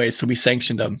work that way, so we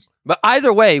sanctioned them. But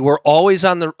either way, we're always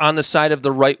on the side of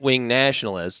the right-wing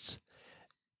nationalists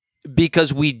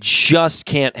because we just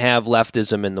can't have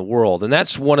leftism in the world. And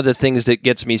that's one of the things that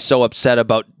gets me so upset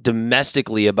about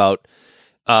domestically about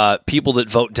people that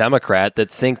vote Democrat that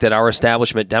think that our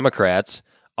establishment Democrats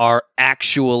are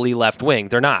actually left-wing.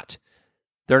 They're not.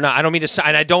 They're not.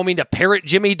 I don't mean to parrot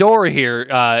Jimmy Dore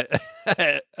here,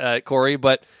 Corey,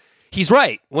 but he's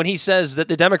right when he says that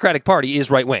the Democratic Party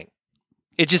is right-wing.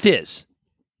 It just is.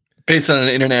 Based on an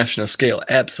international scale,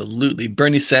 absolutely.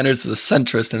 Bernie Sanders is a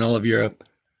centrist in all of Europe.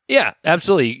 Yeah,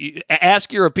 absolutely.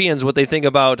 Ask Europeans what they think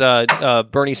about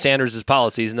Bernie Sanders'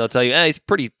 policies, and they'll tell you, he's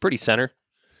pretty center.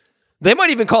 They might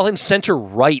even call him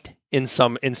center-right in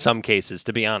some cases,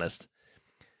 to be honest.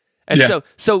 And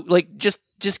so like just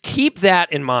keep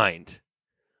that in mind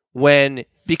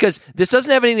because this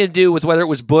doesn't have anything to do with whether it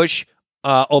was Bush,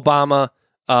 Obama,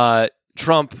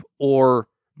 Trump, or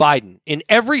Biden. In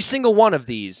every single one of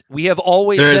these, we have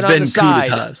always been on the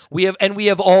side. We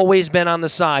have always been on the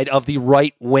side of the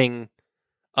right wing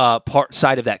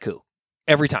side of that coup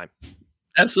every time.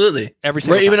 Absolutely, every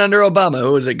single time. Even under Obama,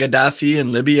 it was Gaddafi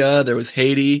in Libya. There was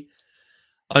Haiti.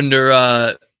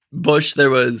 Under Bush, there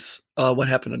was what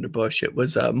happened under Bush? It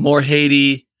was more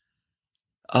Haiti.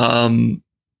 What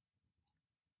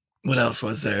else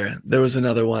was there? There was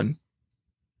another one.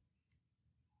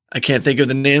 I can't think of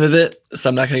the name of it, so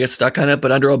I'm not going to get stuck on it.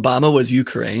 But under Obama was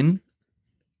Ukraine,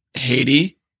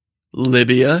 Haiti,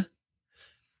 Libya.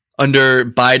 Under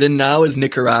Biden now is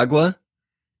Nicaragua.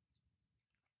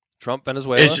 Trump,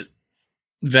 Venezuela.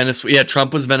 Venezuela. Yeah,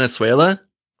 Trump was Venezuela.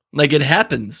 Like, it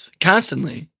happens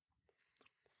constantly.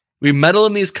 We meddle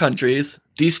in these countries,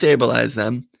 destabilize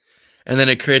them, and then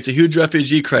it creates a huge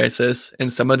refugee crisis.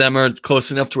 And some of them are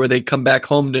close enough to where they come back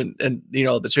home and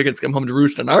the chickens come home to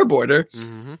roost on our border.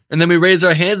 Mm-hmm. And then we raise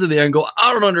our hands in the air and go,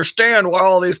 I don't understand why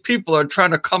all these people are trying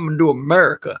to come into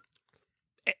America.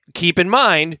 Keep in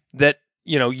mind that,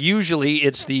 usually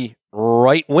it's the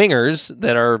right wingers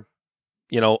that are,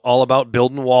 all about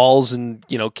building walls and,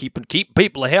 keep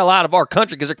people the hell out of our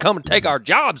country because they're coming to take our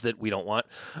jobs that we don't want.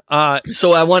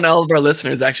 So I want all of our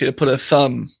listeners actually to put a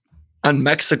thumb on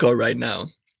Mexico right now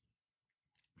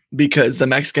because the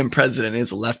Mexican president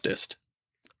is a leftist.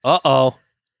 Uh-oh.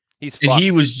 He's fucked. And he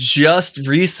was just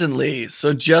recently, and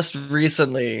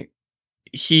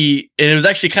it was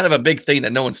actually kind of a big thing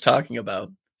that no one's talking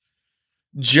about.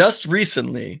 Just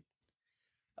recently,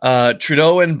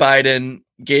 Trudeau and Biden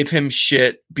gave him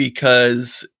shit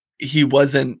because he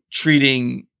wasn't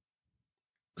treating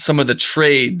some of the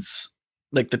trades,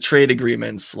 like the trade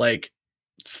agreements, like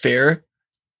fair.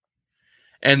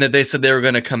 And that they said they were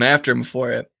going to come after him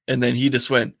for it. And then he just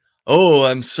went, oh,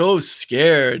 I'm so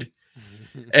scared.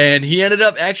 And he ended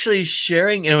up actually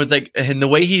sharing, and it was like, and the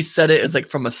way he said it is like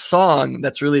from a song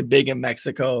that's really big in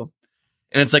Mexico.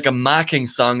 And it's like a mocking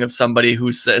song of somebody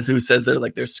who says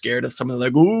they're scared of someone,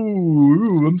 like,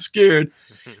 ooh, I'm scared.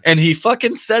 And he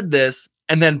fucking said this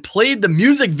and then played the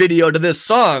music video to this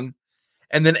song.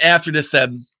 And then after this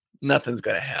said, nothing's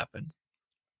going to happen.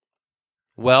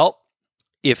 Well,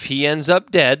 if he ends up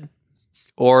dead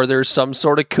or there's some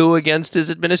sort of coup against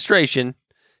his administration,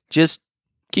 just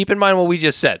keep in mind what we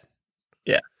just said.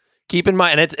 Yeah. Keep in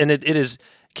mind, and it is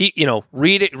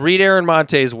read Aaron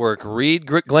Monte's work, read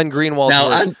Glenn Greenwald's Now,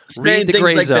 work, I'm read saying The things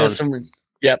Gray like Zone.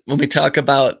 this. When we talk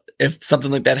about if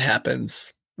something like that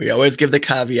happens, we always give the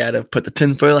caveat of put the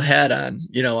tinfoil hat on.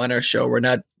 On our show, we're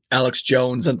not Alex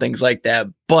Jones and things like that,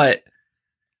 but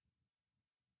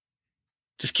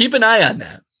just keep an eye on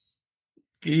that.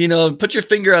 Put your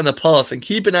finger on the pulse and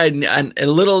keep an eye on a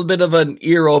little bit of an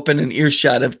ear open and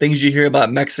earshot of things you hear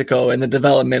about Mexico and the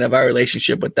development of our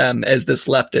relationship with them as this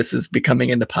leftist is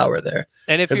becoming into power there.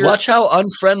 And if watch how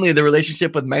unfriendly the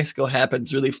relationship with Mexico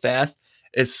happens really fast,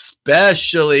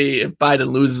 especially if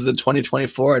Biden loses in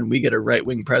 2024 and we get a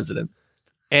right-wing president.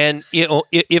 And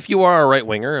if you are a right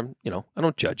winger, I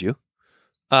don't judge you.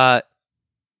 And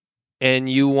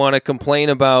you want to complain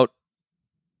about,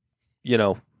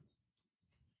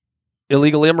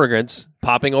 illegal immigrants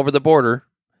popping over the border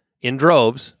in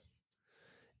droves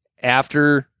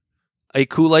after a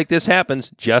coup like this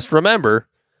happens, just remember,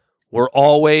 we're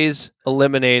always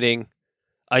eliminating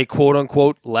a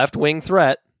quote-unquote left-wing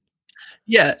threat.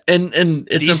 Yeah, and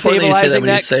it's important that you say that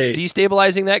when you say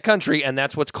destabilizing that country, and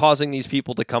that's what's causing these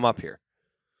people to come up here.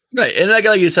 Right, and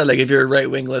like you said, if you're a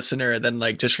right-wing listener, then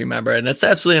just remember, and it's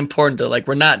absolutely important to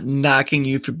we're not knocking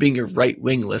you for being a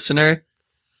right-wing listener,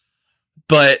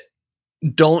 but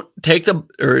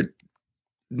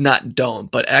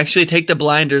actually take the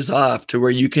blinders off to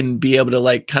where you can be able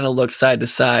to kind of look side to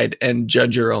side and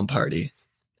judge your own party.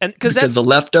 And because the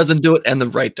left doesn't do it and the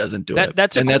right doesn't do it.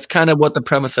 That's kind of what the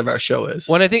premise of our show is.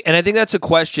 I think that's a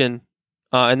question,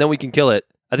 and then we can kill it.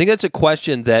 I think that's a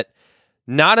question that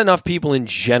not enough people in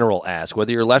general ask,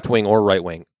 whether you're left wing or right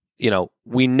wing.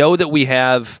 We know that we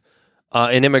have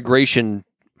an immigration.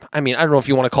 I mean, I don't know if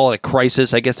you want to call it a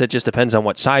crisis. I guess that just depends on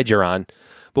what side you're on.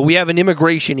 But we have an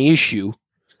immigration issue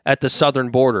at the southern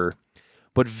border.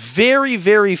 But very,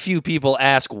 very few people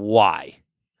ask why.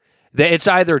 It's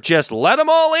either just let them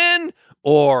all in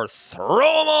or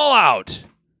throw them all out.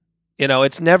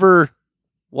 It's never,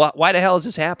 why the hell is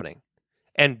this happening?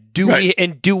 And do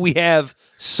we have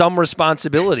some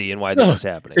responsibility in why this is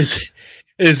happening?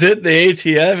 Is it the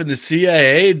ATF and the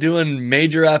CIA doing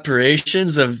major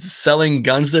operations of selling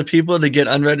guns to people to get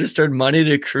unregistered money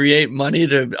to create money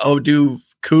to do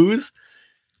coups?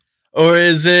 Or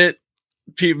is it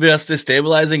people just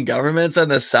destabilizing governments in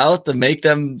the South to make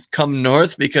them come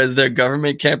north because their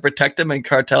government can't protect them and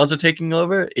cartels are taking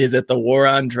over? Is it the war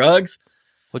on drugs?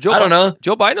 Well, I don't know.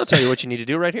 Joe Biden will tell you what you need to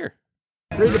do right here.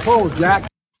 Read the polls, Jack.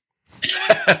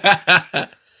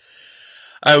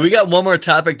 All right, we got one more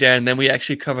topic, Dan, and then we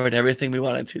actually covered everything we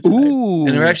wanted to tonight. Ooh,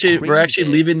 and we're actually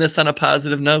leaving this on a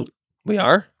positive note. We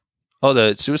are? Oh,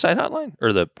 the suicide hotline?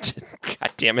 Or the,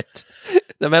 God damn it,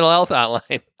 the mental health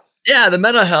hotline. Yeah, the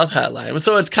mental health hotline.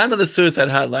 So it's kind of the suicide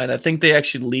hotline. I think they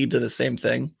actually lead to the same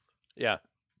thing. Yeah.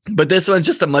 But this one's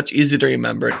just a much easier to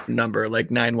remember number, like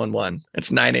 911.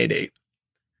 It's 988.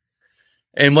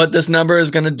 And what this number is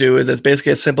going to do is it's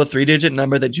basically a simple 3-digit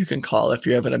number that you can call if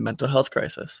you're having a mental health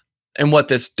crisis. And what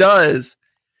this does,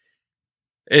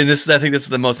 and I think this is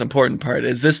the most important part,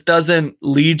 is this doesn't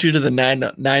lead you to the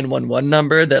 911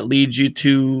 number that leads you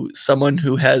to someone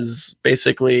who has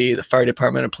basically the fire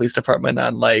department and police department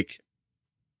on the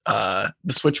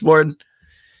switchboard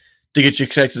to get you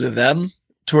connected to them.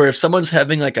 To where if someone's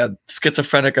having a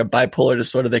schizophrenic or bipolar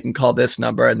disorder, they can call this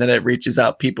number, and then it reaches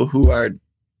out people who are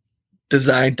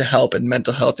designed to help in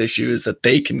mental health issues that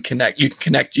they can connect. You can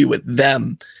connect you with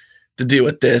them to deal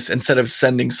with this instead of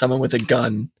sending someone with a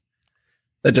gun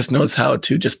that just knows how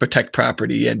to just protect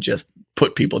property and just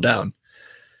put people down.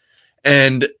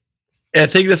 And I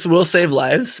think this will save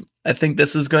lives. I think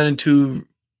this is going to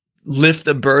lift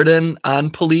the burden on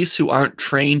police who aren't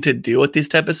trained to deal with these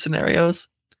type of scenarios.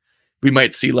 We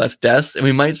might see less deaths and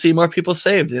we might see more people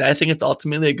saved. And I think it's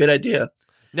ultimately a good idea.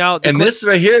 Now, this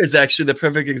right here is actually the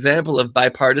perfect example of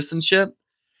bipartisanship.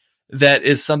 That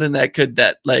is something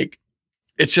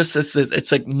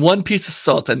it's like one piece of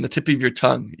salt on the tip of your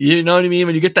tongue. You know what I mean?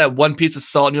 When you get that one piece of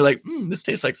salt and you're like, this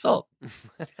tastes like salt.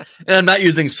 And I'm not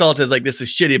using salt as this is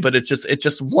shitty, but it's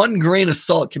just one grain of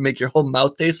salt can make your whole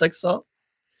mouth taste like salt.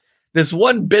 This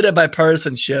one bit of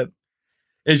bipartisanship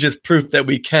is just proof that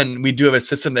we do have a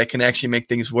system that can actually make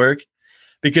things work,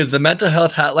 because the mental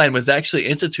health hotline was actually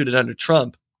instituted under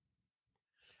Trump.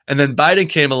 And then Biden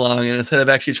came along, and instead of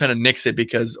actually trying to nix it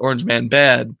because Orange Man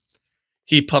bad,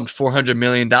 he pumped $400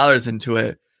 million into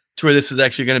it to where this is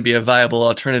actually going to be a viable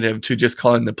alternative to just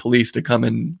calling the police to come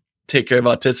and take care of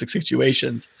autistic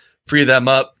situations, free them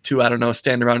up to,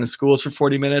 stand around in schools for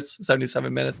 40 minutes,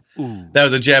 77 minutes. Ooh. That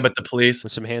was a jab at the police.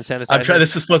 With some hand sanitizer. I'm trying.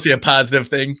 This is supposed to be a positive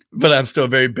thing, but I'm still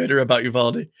very bitter about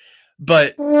Uvalde.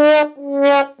 But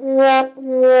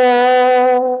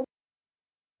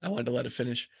I wanted to let it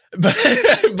finish,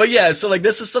 but yeah. So like,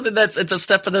 this is something it's a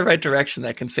step in the right direction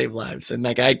that can save lives, and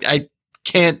like I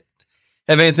can't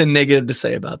have anything negative to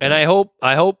say about that. And I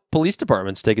hope police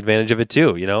departments take advantage of it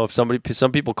too. You know, if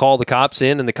some people call the cops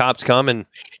in and the cops come and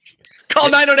call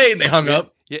 908 and they hung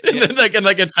up. Yeah. And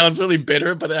like it sounds really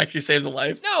bitter, but it actually saves a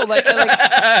life. No, like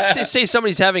say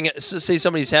somebody's having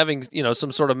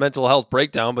some sort of mental health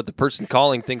breakdown, but the person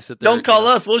calling thinks that don't call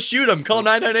us, we'll shoot them. Call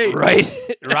 998.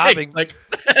 Right, robbing. Like,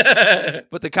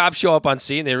 but the cops show up on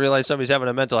scene, they realize somebody's having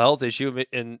a mental health issue,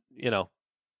 and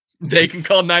they can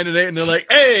call 988 and they're like,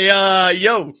 "Hey,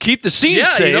 yo, keep the scene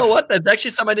safe." You know what? That's actually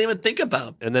something I didn't even think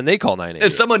about. And then they call 988.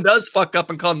 If someone does fuck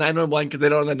up and call 911 because they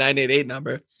don't have the 988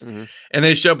 number, and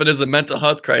they show up and there's a mental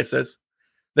health crisis,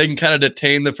 they can kind of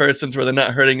detain the person to where they're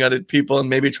not hurting other people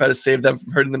and maybe try to save them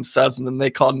from hurting themselves. And then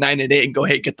they call 988 and go,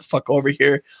 "Hey, get the fuck over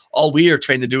here. All we are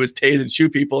trained to do is tase and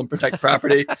shoot people and protect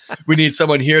property. We need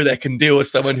someone here that can deal with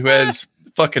someone who has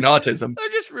fucking autism." I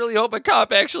just really hope a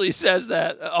cop actually says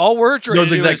that. All we're trying those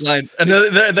to exact do lines. And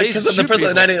because the person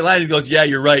at 988 line, he goes, "Yeah,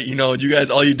 you're right. You know, you guys,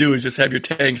 all you do is just have your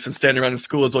tanks and stand around in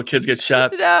schools while kids get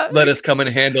shot. Let us come and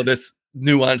handle this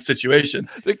nuanced situation."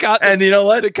 The cop, and you know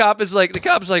what? The cop's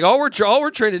like, all we're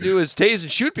trying to do is tase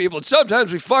and shoot people, and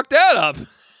sometimes we fuck that up.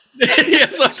 Yeah,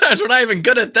 sometimes we're not even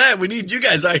good at that. We need you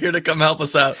guys out here to come help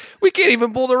us out. We can't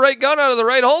even pull the right gun out of the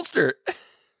right holster.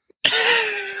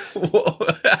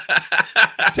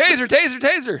 Taser.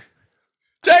 Taser,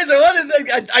 what is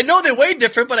it? I know they weigh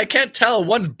different, but I can't tell.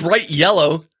 One's bright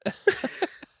yellow.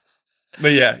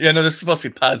 But yeah, no, this is supposed to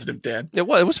be positive, Dan. It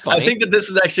was funny. I think that this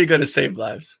is actually going to save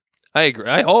lives. I agree.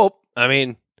 I hope. I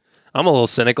mean, I'm a little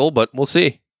cynical, but we'll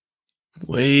see.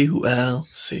 We will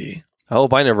see. I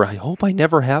hope I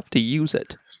never have to use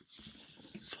it.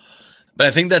 But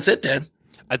I think that's it, Dan.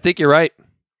 I think you're right.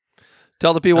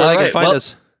 Tell the people where they can find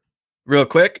us. Real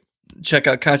quick, check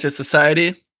out Conscious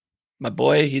Society. My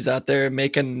boy, he's out there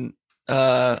making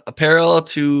apparel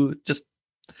to just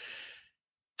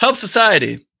help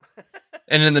society.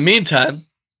 And in the meantime,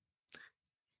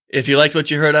 if you liked what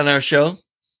you heard on our show,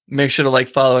 make sure to like,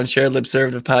 follow, and share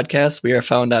Libservative Podcast. We are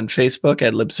found on Facebook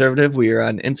at Libservative. We are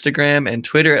on Instagram and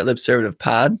Twitter at Libservative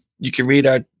Pod. You can read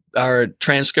our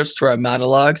transcripts to our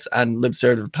monologues on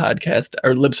Libservative Podcast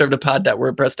or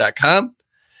libservativepod.wordpress.com.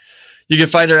 You can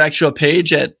find our actual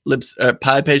page at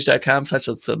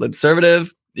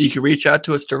podpage.com/libservative. You can reach out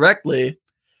to us directly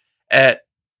at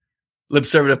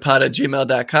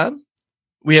libservativepod@gmail.com.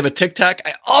 We have a TikTok.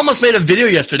 I almost made a video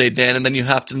yesterday, Dan, and then you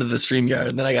hopped into the StreamYard,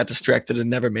 and then I got distracted and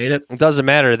never made it. It doesn't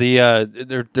matter.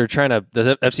 They're trying to,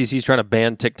 the FCC is trying to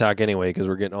ban TikTok anyway because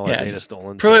we're getting all our data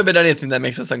stolen. Prohibit anything that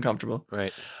makes us uncomfortable.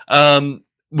 Right.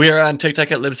 We are on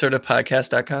TikTok at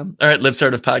libservativepodcast.com or at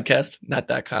libservativepodcast, not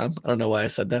 .com. I don't know why I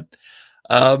said that.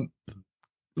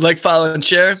 Like, follow, and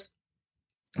share.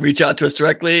 Reach out to us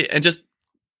directly and just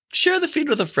share the feed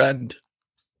with a friend.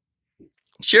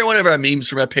 Share one of our memes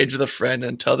from our page with a friend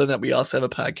and tell them that we also have a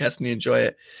podcast and you enjoy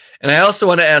it. And I also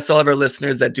want to ask all of our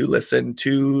listeners that do listen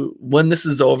to, when this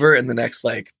is over in the next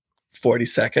 40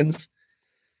 seconds,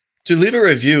 to leave a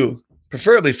review,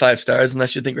 preferably 5 stars,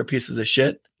 unless you think we're pieces of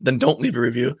shit. Then don't leave a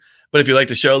review. But if you like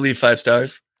the show, leave 5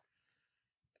 stars.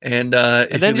 And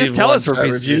then just tell us we're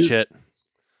pieces of shit.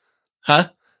 Huh?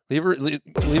 Leave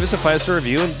us a 5-star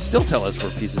review and still tell us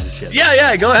we're pieces of shit.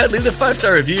 Yeah. Go ahead. Leave the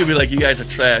 5-star review. Be like, you guys are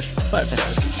trash. 5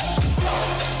 stars.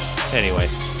 Anyway.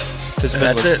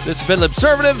 That's it. This has been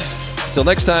Libservative. Until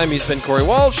next time, he's been Corey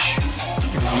Walsh.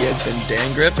 He has been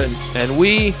Dan Griffin. And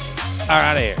we are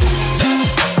out of here.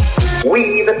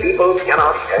 We, the people,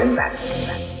 cannot stand back.